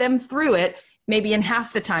and get them through it, maybe in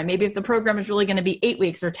half the time. Maybe if the program is really going to be 8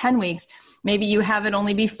 weeks or 10 weeks, maybe you have it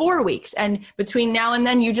only be 4 weeks. And between now and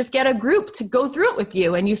then, you just get a group to go through it with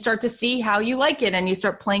you, and you start to see how you like it, and you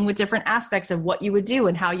start playing with different aspects of what you would do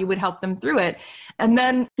and how you would help them through it. And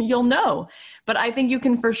then you'll know. But I think you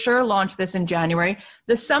can for sure launch this in January.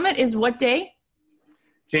 The summit is what day?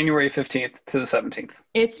 January 15th to the 17th.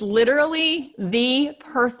 It's literally the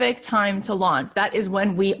perfect time to launch. That is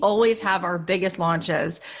when we always have our biggest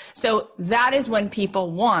launches. So that is when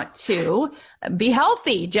people want to be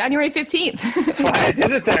healthy, January 15th. That's why I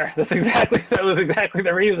did it there. That was exactly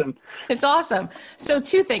the reason. It's awesome. So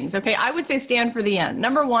 2 things, okay? I would say stand for the end.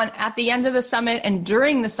 Number 1, at the end of the summit and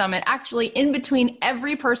during the summit, actually in between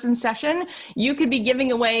every person's session, you could be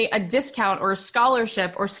giving away a discount or a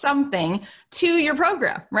scholarship or something to your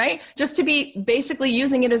program, right? Just to be basically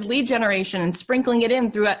using it as lead generation and sprinkling it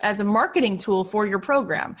in as a marketing tool for your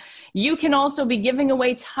program. You can also be giving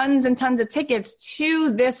away tons and tons of tickets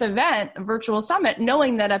to this event, Virtual Summit,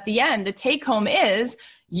 knowing that at the end, the take home is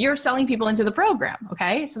you're selling people into the program.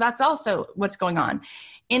 Okay. So that's also what's going on.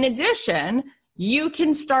 In addition, you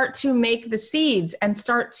can start to make the seeds and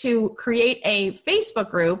start to create a Facebook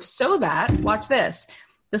group so that, watch this,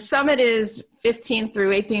 the summit is 15th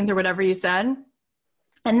through 18th or whatever you said.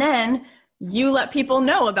 And then you let people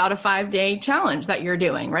know about a 5-day challenge that you're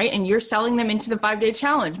doing, right? And you're selling them into the 5-day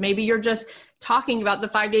challenge. Maybe you're just talking about the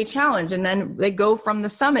 5-day challenge and then they go from the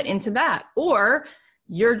summit into that. Or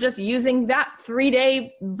you're just using that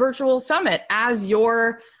 3-day virtual summit as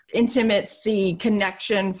your intimacy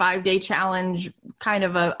connection 5-day challenge kind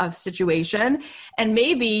of a situation. And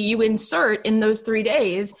maybe you insert in those 3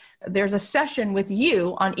 days, there's a session with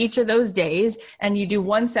you on each of those days, and you do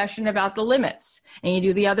one session about the limits, and you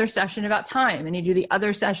do the other session about time, and you do the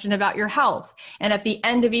other session about your health. And at the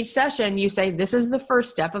end of each session, you say, this is the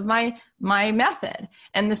first step of my method,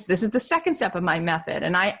 and this is the second step of my method.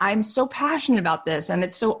 And I'm so passionate about this, and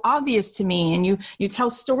it's so obvious to me. And you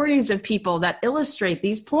tell stories of people that illustrate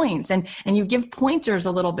these points, and you give pointers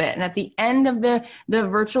a little bit. And at the end of the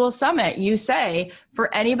virtual summit, you say,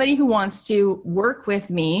 for anybody who wants to work with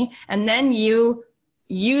me, and then you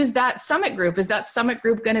use that summit group. Is that summit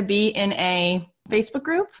group going to be in a Facebook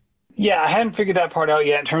group? Yeah, I hadn't figured that part out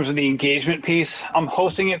yet in terms of the engagement piece. I'm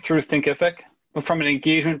hosting it through Thinkific, but from an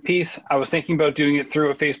engagement piece, I was thinking about doing it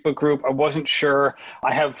through a Facebook group. I wasn't sure.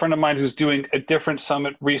 I have a friend of mine who's doing a different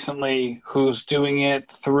summit recently, who's doing it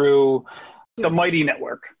through the Mighty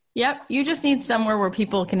Network. Yep, you just need somewhere where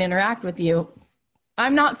people can interact with you.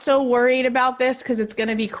 I'm not so worried about this because it's going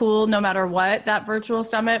to be cool no matter what, that virtual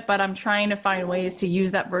summit, but I'm trying to find ways to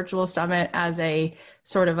use that virtual summit as a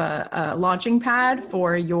sort of a launching pad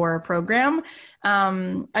for your program.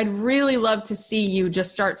 I'd really love to see you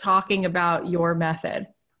just start talking about your method.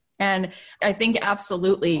 And I think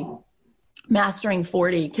absolutely Mastering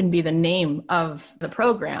 40 can be the name of the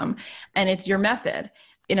program, and it's your method.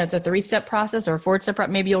 it's a 3-step process or a 4-step.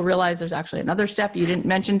 Maybe you'll realize there's actually another step you didn't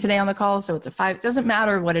mention today on the call. So it's a 5. It doesn't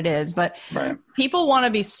matter what it is, but people want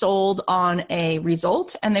to be sold on a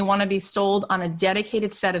result, and they want to be sold on a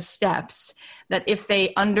dedicated set of steps that if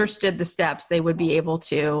they understood the steps, they would be able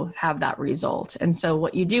to have that result. And so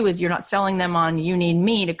what you do is you're not selling them on, you need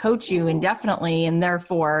me to coach you indefinitely, and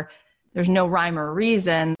therefore there's no rhyme or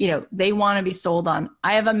reason. They want to be sold on,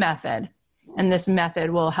 I have a method, and this method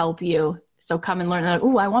will help you. So come and learn. Like,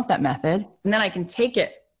 I want that method. And then I can take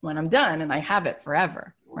it when I'm done and I have it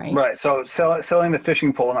forever. Right. Right. So selling the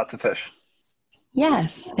fishing pole, not the fish.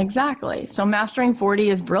 Yes, exactly. So Mastering 40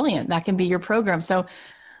 is brilliant. That can be your program. So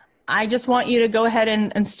I just want you to go ahead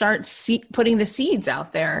and start putting the seeds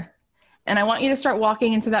out there. And I want you to start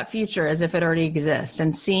walking into that future as if it already exists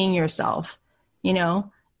and seeing yourself.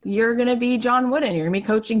 You're going to be John Wooden. You're going to be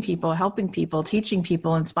coaching people, helping people, teaching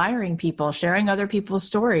people, inspiring people, sharing other people's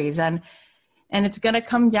stories. And it's going to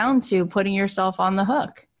come down to putting yourself on the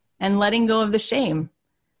hook and letting go of the shame.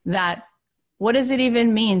 That what does it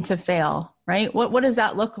even mean to fail, right? What does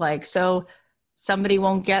that look like? So somebody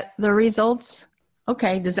won't get the results.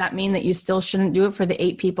 Okay, does that mean that you still shouldn't do it for the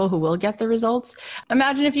 8 people who will get the results?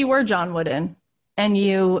 Imagine if you were John Wooden and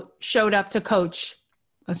you showed up to coach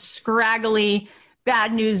a scraggly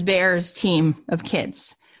Bad News Bears team of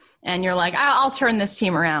kids. And you're like, I'll turn this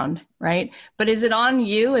team around, right? But is it on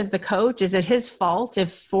you as the coach? Is it his fault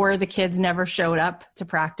if 4 of the kids never showed up to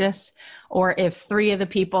practice? Or if 3 of the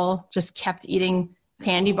people just kept eating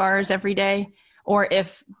candy bars every day? Or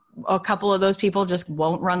if a couple of those people just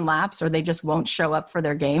won't run laps or they just won't show up for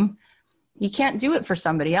their game? You can't do it for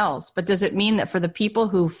somebody else. But does it mean that for the people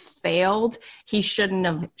who failed, he shouldn't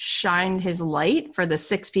have shined his light for the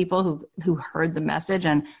 6 people who heard the message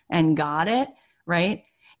and got it, right?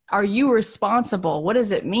 Are you responsible? What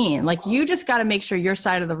does it mean? Like, you just got to make sure your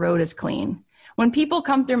side of the road is clean. When people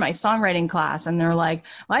come through my songwriting class and they're like,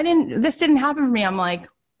 this didn't happen for me. I'm like,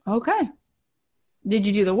 okay. Did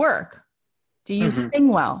you do the work? Do you sing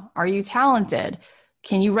well? Are you talented?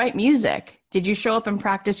 Can you write music? Did you show up and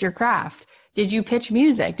practice your craft? Did you pitch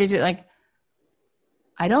music? Did you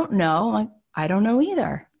I don't know. I don't know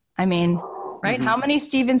either. I mean, right? How many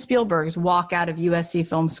Steven Spielbergs walk out of USC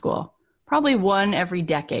Film School? Probably 1 every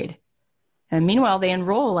decade. And meanwhile, they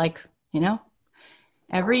enroll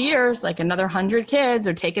every year, it's like another 100 kids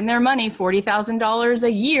are taking their money, $40,000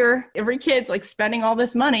 a year. Every kid's like spending all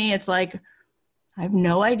this money. It's like, I have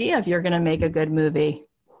no idea if you're going to make a good movie.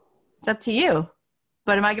 It's up to you.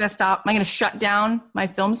 But am I going to stop? Am I going to shut down my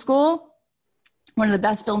film school? One of the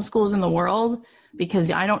best film schools in the world,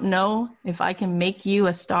 because I don't know if I can make you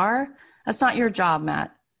a star? That's not your job,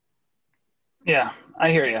 Matt. Yeah,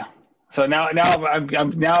 I hear you. So now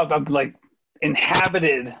I'm like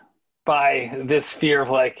inhabited by this fear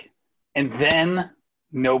of and then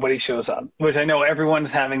nobody shows up, which I know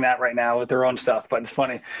everyone's having that right now with their own stuff. But it's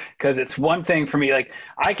funny because it's one thing for me,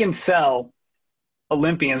 I can sell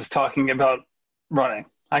Olympians talking about running.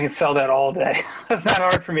 I can sell that all day. That's not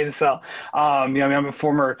hard for me to sell. I'm a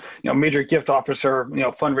former, major gift officer,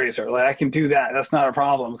 fundraiser. I can do that. That's not a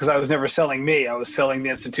problem because I was never selling me. I was selling the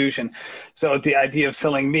institution. So the idea of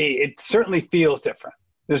selling me, it certainly feels different.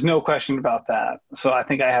 There's no question about that. So I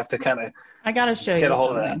think I have to I got to show you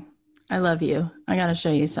something. I love you. I got to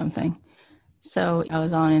show you something. So I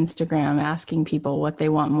was on Instagram asking people what they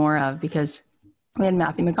want more of because we had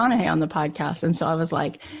Matthew McConaughey on the podcast. And so I was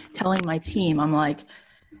telling my team, I'm like,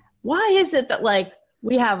 why is it that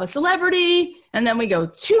we have a celebrity and then we go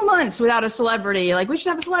 2 months without a celebrity? We should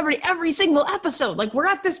have a celebrity every single episode. We're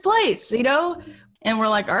at this place, And we're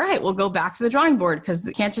like, all right, we'll go back to the drawing board because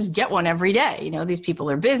you can't just get one every day. These people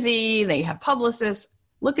are busy. They have publicists.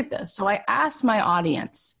 Look at this. So I asked my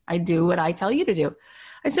audience, I do what I tell you to do.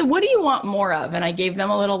 I said, what do you want more of? And I gave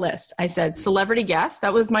them a little list. I said, celebrity guest.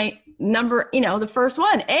 That was my number, the first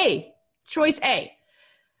one. A, choice A.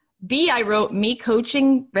 B, I wrote me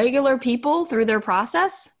coaching regular people through their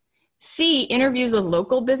process. C, interviews with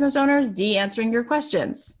local business owners. D, answering your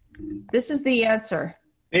questions. This is the answer.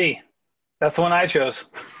 B, that's the one I chose.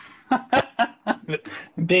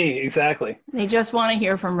 B, exactly. They just want to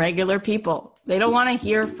hear from regular people. They don't want to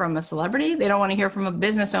hear from a celebrity. They don't want to hear from a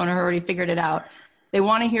business owner who already figured it out. They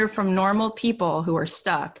want to hear from normal people who are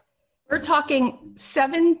stuck. We're talking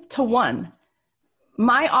 7-to-1.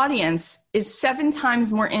 My audience is 7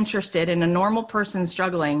 times more interested in a normal person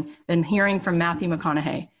struggling than hearing from Matthew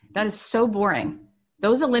McConaughey. That is so boring.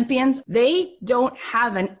 Those Olympians, they don't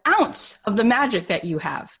have an ounce of the magic that you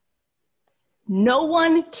have. No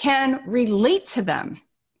one can relate to them.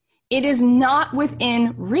 It is not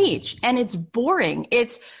within reach and it's boring.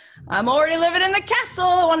 I'm already living in the castle.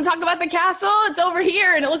 I want to talk about the castle. It's over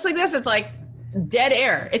here. And it looks like this. It's like dead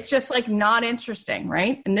air. It's just like not interesting,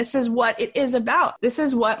 right? And this is what it is about. This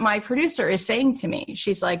is what my producer is saying to me.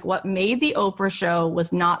 She's like, what made the Oprah show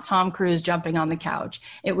was not Tom Cruise jumping on the couch.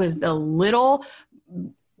 It was the little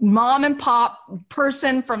mom and pop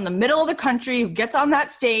person from the middle of the country who gets on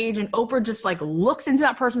that stage, and Oprah just like looks into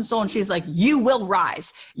that person's soul and she's like, you will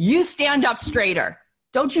rise. You stand up straighter.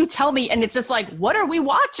 Don't you tell me. And it's just like, what are we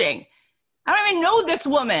watching? I don't even know this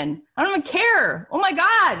woman. I don't even care. Oh my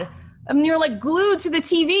God. I mean, you're like glued to the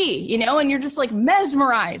TV, you know, and you're just like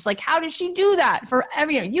mesmerized. Like, how does she do that for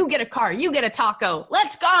every, you get a car, you get a taco,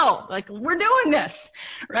 let's go. Like, we're doing this,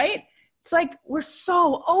 right? It's like, we're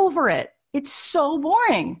so over it. It's so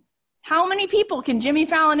boring. How many people can Jimmy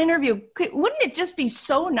Fallon interview? Wouldn't it just be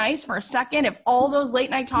so nice for a second if all those late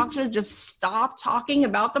night talk shows just stopped talking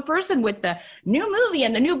about the person with the new movie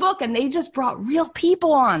and the new book, and they just brought real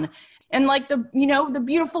people on and like the, you know, the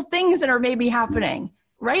beautiful things that are maybe happening,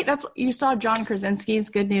 right? That's what you saw John Krasinski's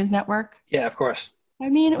Good News Network. Yeah, of course. I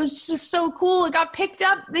mean, it was just so cool. It got picked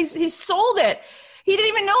up. He sold it. He didn't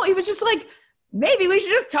even know. He was just like, maybe we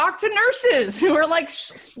should just talk to nurses who are like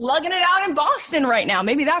slugging it out in Boston right now.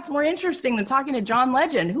 Maybe that's more interesting than talking to John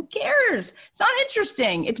Legend. Who cares? It's not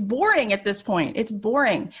interesting. It's boring at this point. It's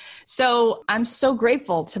boring. So I'm so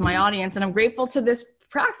grateful to my audience, and I'm grateful to this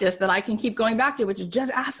practice that I can keep going back to, which is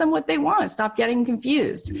just ask them what they want. Stop getting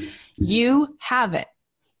confused. You have it.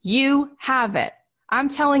 You have it. I'm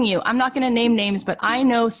telling you, I'm not going to name names, but I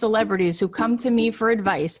know celebrities who come to me for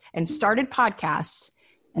advice and started podcasts,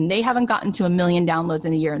 and they haven't gotten to 1 million downloads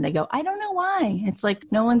in a year. And they go, I don't know why. It's like,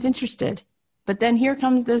 no one's interested. But then here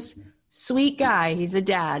comes this sweet guy. He's a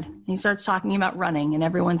dad. And he starts talking about running, and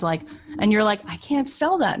everyone's like, and you're like, I can't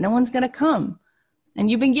sell that. No one's going to come. And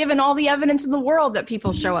you've been given all the evidence in the world that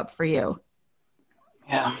people show up for you.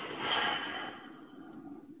 Yeah.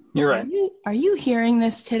 You're right. Are you hearing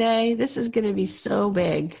this today? This is going to be so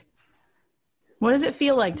big. What does it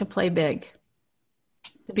feel like to play big?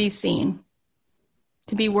 To be seen?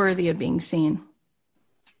 To be worthy of being seen?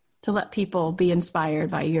 To let people be inspired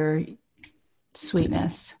by your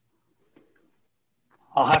sweetness?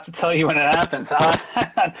 I'll have to tell you when it happens.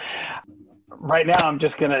 Right now, I'm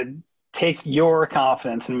just going to take your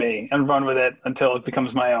confidence in me and run with it until it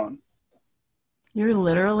becomes my own. You're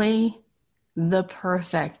literally the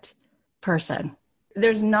perfect person.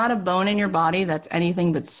 There's not a bone in your body that's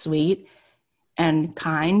anything but sweet and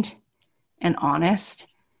kind and honest.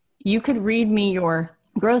 You could read me your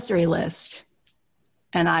grocery list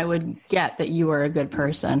and I would get that you are a good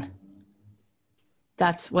person.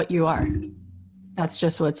 That's what you are. That's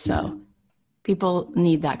just what's so. People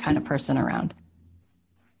need that kind of person around.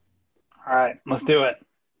 All right, let's do it.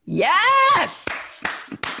 Yes!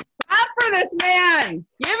 Clap for this man.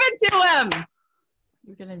 Give it to him.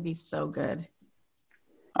 You're going to be so good.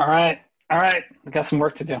 All right. We got some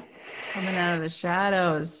work to do. Coming out of the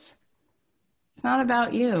shadows. It's not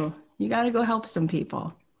about you. You got to go help some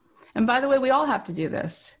people. And by the way, we all have to do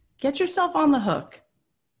this. Get yourself on the hook.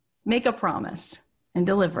 Make a promise and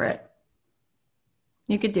deliver it.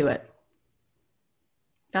 You could do it.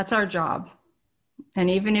 That's our job. And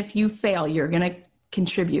even if you fail, you're going to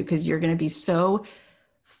contribute because you're going to be so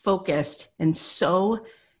focused and so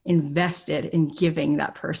invested in giving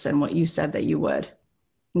that person what you said that you would.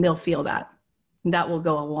 And they'll feel that. And that will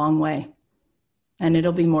go a long way. And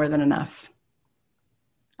it'll be more than enough.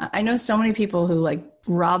 I know so many people who like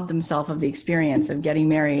rob themselves of the experience of getting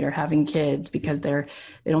married or having kids because they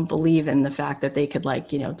don't believe in the fact that they could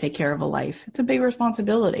like, you know, take care of a life. It's a big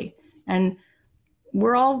responsibility. And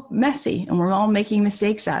we're all messy and we're all making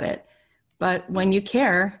mistakes at it. But when you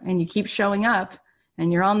care and you keep showing up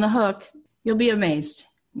and you're on the hook, you'll be amazed.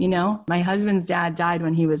 You know, my husband's dad died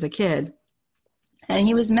when he was a kid and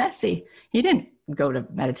he was messy. He didn't go to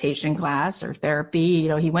meditation class or therapy. You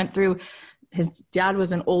know, he went through, his dad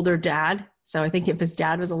was an older dad. So I think if his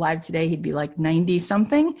dad was alive today, he'd be like 90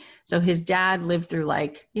 something. So his dad lived through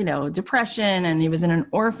like, you know, depression, and he was in an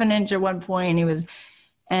orphanage at one point.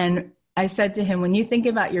 And I said to him, when you think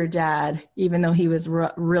about your dad, even though he was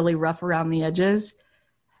really rough around the edges,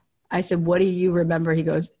 I said, what do you remember? He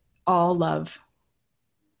goes, all love.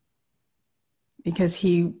 Because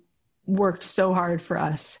he worked so hard for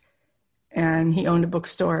us, and he owned a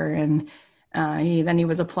bookstore, and he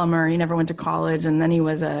was a plumber. He never went to college. And then he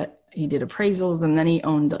did appraisals, and then he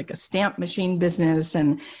owned like a stamp machine business,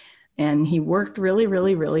 and he worked really,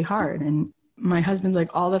 really, really hard. And my husband's like,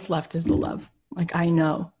 all that's left is the love. Like, I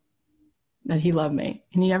know that he loved me,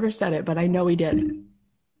 and he never said it, but I know he did.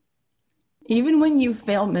 Even when you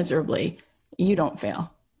fail miserably, you don't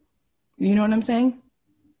fail. You know what I'm saying?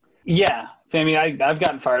 Yeah. I mean, I've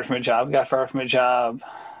gotten fired from a job. I got fired from a job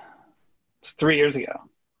 3 years ago,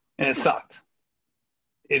 and it sucked.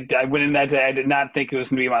 I went in that day. I did not think it was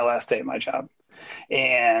going to be my last day at my job.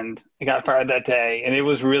 And I got fired that day, and it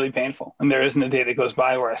was really painful. And there isn't a day that goes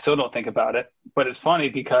by where I still don't think about it. But it's funny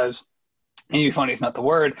because, maybe funny is not the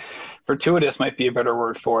word, fortuitous might be a better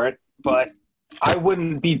word for it, but I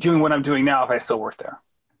wouldn't be doing what I'm doing now if I still worked there.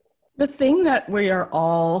 The thing that we are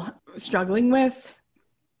all struggling with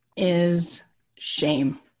is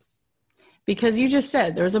shame. Because you just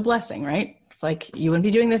said there's a blessing, right? It's like, you wouldn't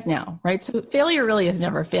be doing this now, right? So failure really is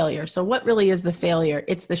never failure. So what really is the failure?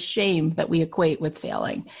 It's the shame that we equate with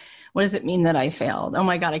failing. What does it mean that I failed? Oh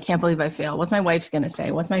my God, I can't believe I failed. What's my wife's going to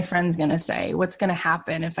say? What's my friend's going to say? What's going to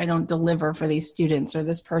happen if I don't deliver for these students or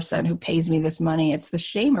this person who pays me this money? It's the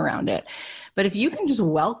shame around it. But if you can just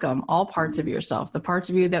welcome all parts of yourself, the parts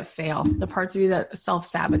of you that fail, the parts of you that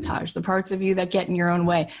self-sabotage, the parts of you that get in your own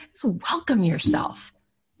way, just welcome yourself.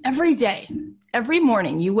 Every day, every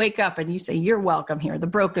morning, you wake up and you say, you're welcome here. The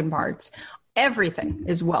broken parts, everything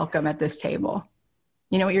is welcome at this table.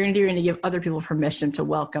 You know what you're going to do? You're going to give other people permission to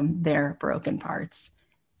welcome their broken parts.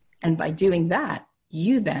 And by doing that,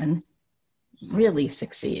 you then really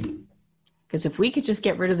succeed. Because if we could just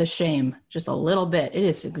get rid of the shame just a little bit, it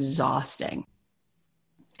is exhausting.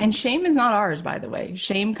 And shame is not ours, by the way.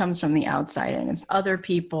 Shame comes from the outside, and it's other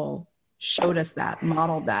people showed us that,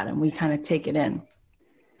 modeled that, and we kind of take it in.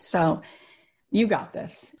 So you got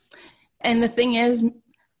this. And the thing is,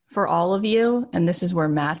 for all of you, and this is where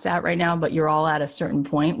Matt's at right now, but you're all at a certain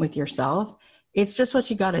point with yourself, it's just what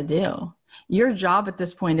you got to do. Your job at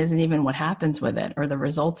this point isn't even what happens with it or the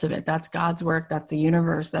results of it. That's God's work. That's the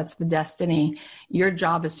universe. That's the destiny. Your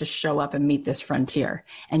job is to show up and meet this frontier.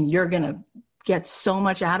 And you're going to get so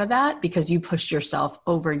much out of that because you pushed yourself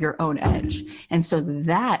over your own edge. And so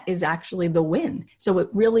that is actually the win. So it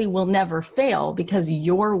really will never fail because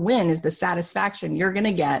your win is the satisfaction you're going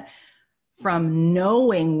to get from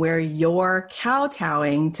knowing where you're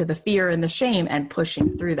kowtowing to the fear and the shame and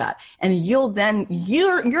pushing through that. And you'll then,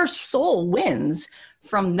 your soul wins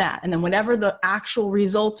from that. And then whatever the actual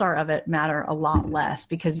results are of it matter a lot less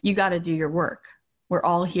because you got to do your work. We're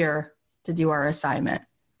all here to do our assignment.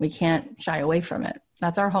 We can't shy away from it.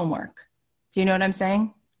 That's our homework. Do you know what I'm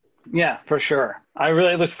saying? Yeah, for sure. I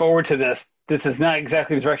really look forward to this. This is not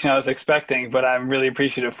exactly the direction I was expecting, but I'm really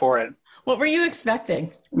appreciative for it. What were you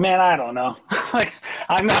expecting? Man, I don't know.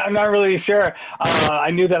 I'm not really sure.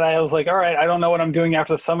 I knew that I was like, all right, I don't know what I'm doing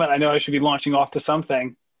after the summit. I know I should be launching off to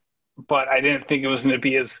something, but I didn't think it was going to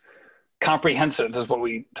be as comprehensive as what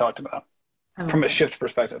we talked about from a shift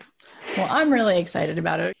perspective. Well, I'm really excited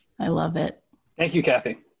about it. I love it. Thank you,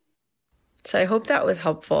 Kathy. So I hope that was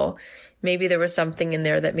helpful. Maybe there was something in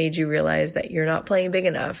there that made you realize that you're not playing big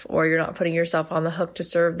enough or you're not putting yourself on the hook to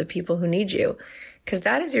serve the people who need you, because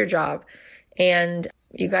that is your job. And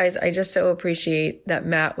you guys, I just so appreciate that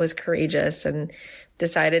Matt was courageous and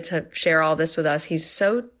decided to share all this with us. He's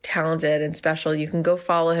so talented and special. You can go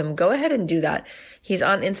follow him. Go ahead and do that. He's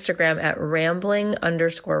on Instagram at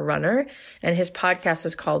rambling_runner, and his podcast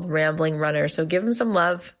is called Rambling Runner. So give him some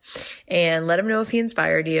love and let him know if he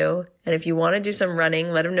inspired you. And if you want to do some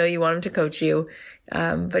running, let him know you want him to coach you.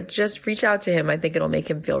 But just reach out to him. I think it'll make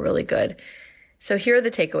him feel really good. So here are the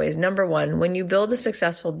takeaways. Number one, when you build a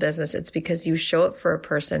successful business, it's because you show up for a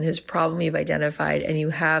person whose problem you've identified and you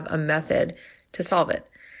have a method to solve it.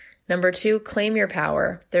 Number two, claim your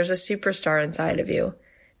power. There's a superstar inside of you.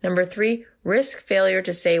 Number three, risk failure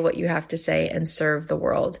to say what you have to say and serve the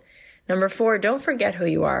world. Number four, don't forget who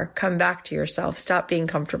you are. Come back to yourself. Stop being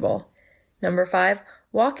comfortable. Number five,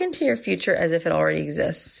 walk into your future as if it already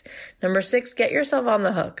exists. Number six, get yourself on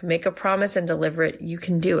the hook. Make a promise and deliver it. You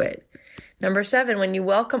can do it. Number seven, when you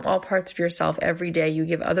welcome all parts of yourself every day, you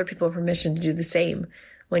give other people permission to do the same.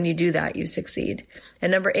 When you do that, you succeed.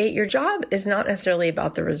 And number eight, your job is not necessarily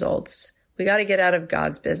about the results. We got to get out of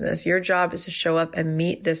God's business. Your job is to show up and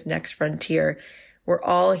meet this next frontier. We're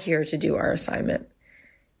all here to do our assignment.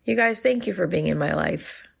 You guys, thank you for being in my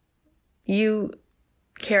life. You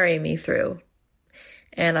carry me through.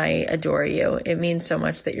 And I adore you. It means so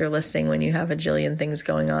much that you're listening when you have a jillion things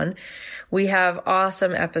going on. We have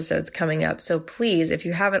awesome episodes coming up. So please, if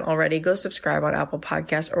you haven't already, go subscribe on Apple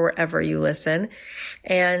Podcasts or wherever you listen.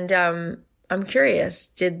 And I'm curious,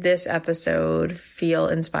 did this episode feel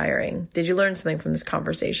inspiring? Did you learn something from this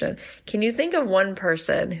conversation? Can you think of one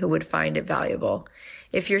person who would find it valuable?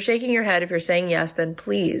 If you're shaking your head, if you're saying yes, then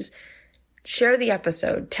please share the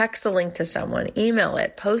episode, text the link to someone, email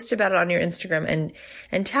it, post about it on your Instagram,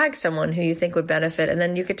 and tag someone who you think would benefit. And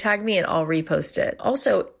then you could tag me and I'll repost it.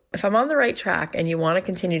 Also, if I'm on the right track and you want to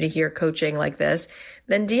continue to hear coaching like this,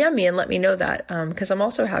 then DM me and let me know that. Cause I'm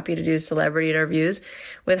also happy to do celebrity interviews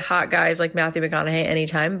with hot guys like Matthew McConaughey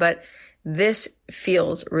anytime, but this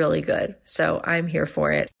feels really good. So I'm here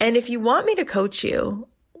for it. And if you want me to coach you,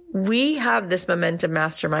 we have this Momentum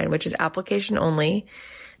Mastermind, which is application only,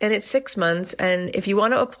 and it's 6 months. And if you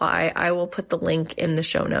want to apply, I will put the link in the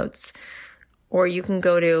show notes, or you can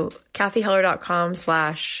go to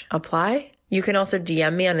kathyheller.com/apply. You can also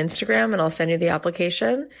DM me on Instagram and I'll send you the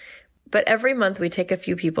application. But every month we take a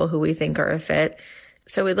few people who we think are a fit.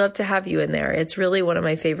 So we'd love to have you in there. It's really one of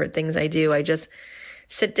my favorite things I do. I just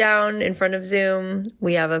sit down in front of Zoom.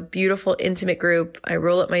 We have a beautiful, intimate group. I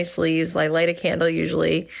roll up my sleeves. I light a candle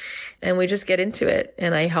usually, and we just get into it.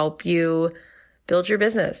 And I help you build your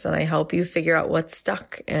business, and I help you figure out what's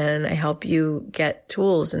stuck, and I help you get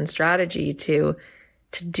tools and strategy to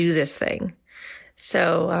do this thing.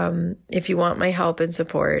 So if you want my help and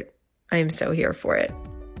support, I'm so here for it.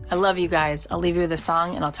 I love you guys. I'll leave you with a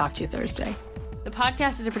song and I'll talk to you Thursday. The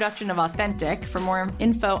podcast is a production of Authentic. For more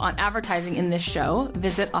info on advertising in this show,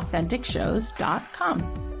 visit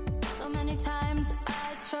AuthenticShows.com. So many times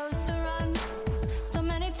I chose to run. So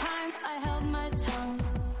many times I held my tongue.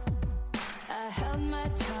 I held my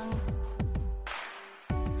tongue.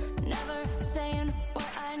 Never saying what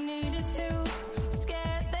I needed to.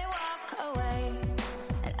 Scared they walk away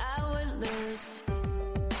and I would lose.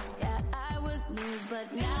 Yeah, I would lose.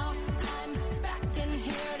 But now I'm back in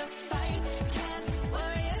here to fight. Can't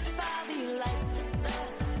worry if I'll be like the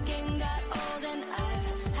game got old and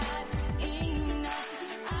I've had enough.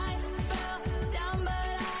 I fell down but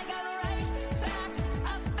I got right back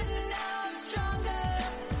up and now I'm stronger,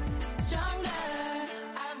 stronger.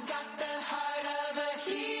 I've got the heart of a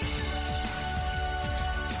hero,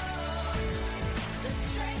 the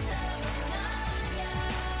strength of a lion.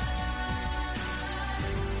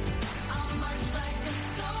 I'll march like a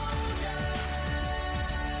soldier,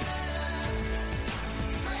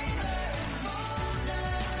 braver and bolder.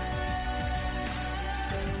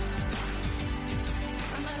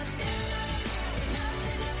 I'm gonna stand right here,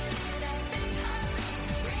 nothing to fear. That big heartbeat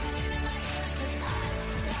ringing in my ears, 'cause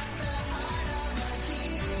I've got the heart of a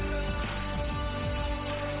hero.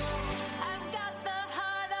 I've got the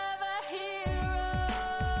heart of a hero.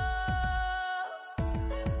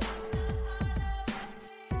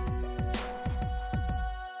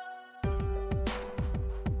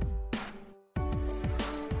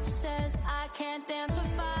 Who says I can't dance with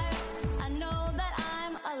fire? I know that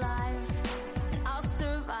I'm alive and I'll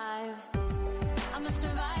survive. I'm a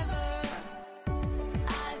survivor.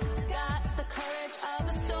 I've got the courage of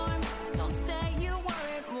a storm. Don't say you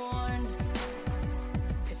weren't warned,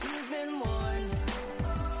 'cause you've been warned.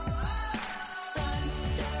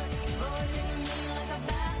 Thunder roars in me like a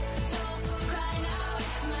battle cry. Now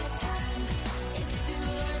it's my time. It's do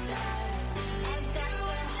or die. It's do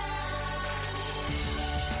or die.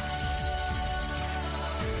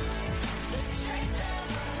 The strength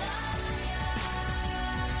of a lion.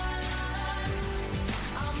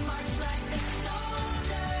 I'll march like a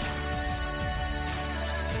soldier,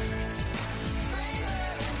 braver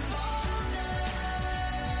and bolder.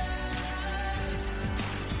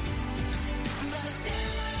 I'm gonna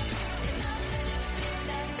stand right here with nothing to fear.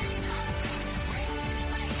 That big heartbeat ringing in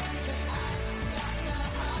my ears, 'cause I've got the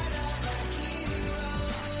heart of a hero.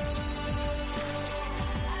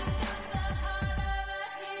 I've got the heart of a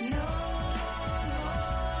hero. No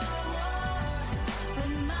more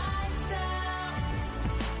with myself.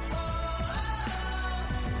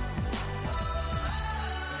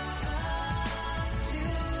 It's up to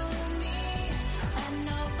me and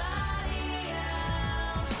nobody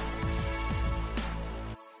else.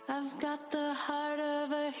 I've got the heart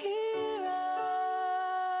of a hero,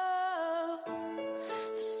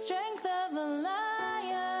 the strength of a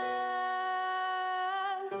lion.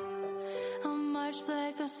 I'll march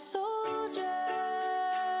like a soldier,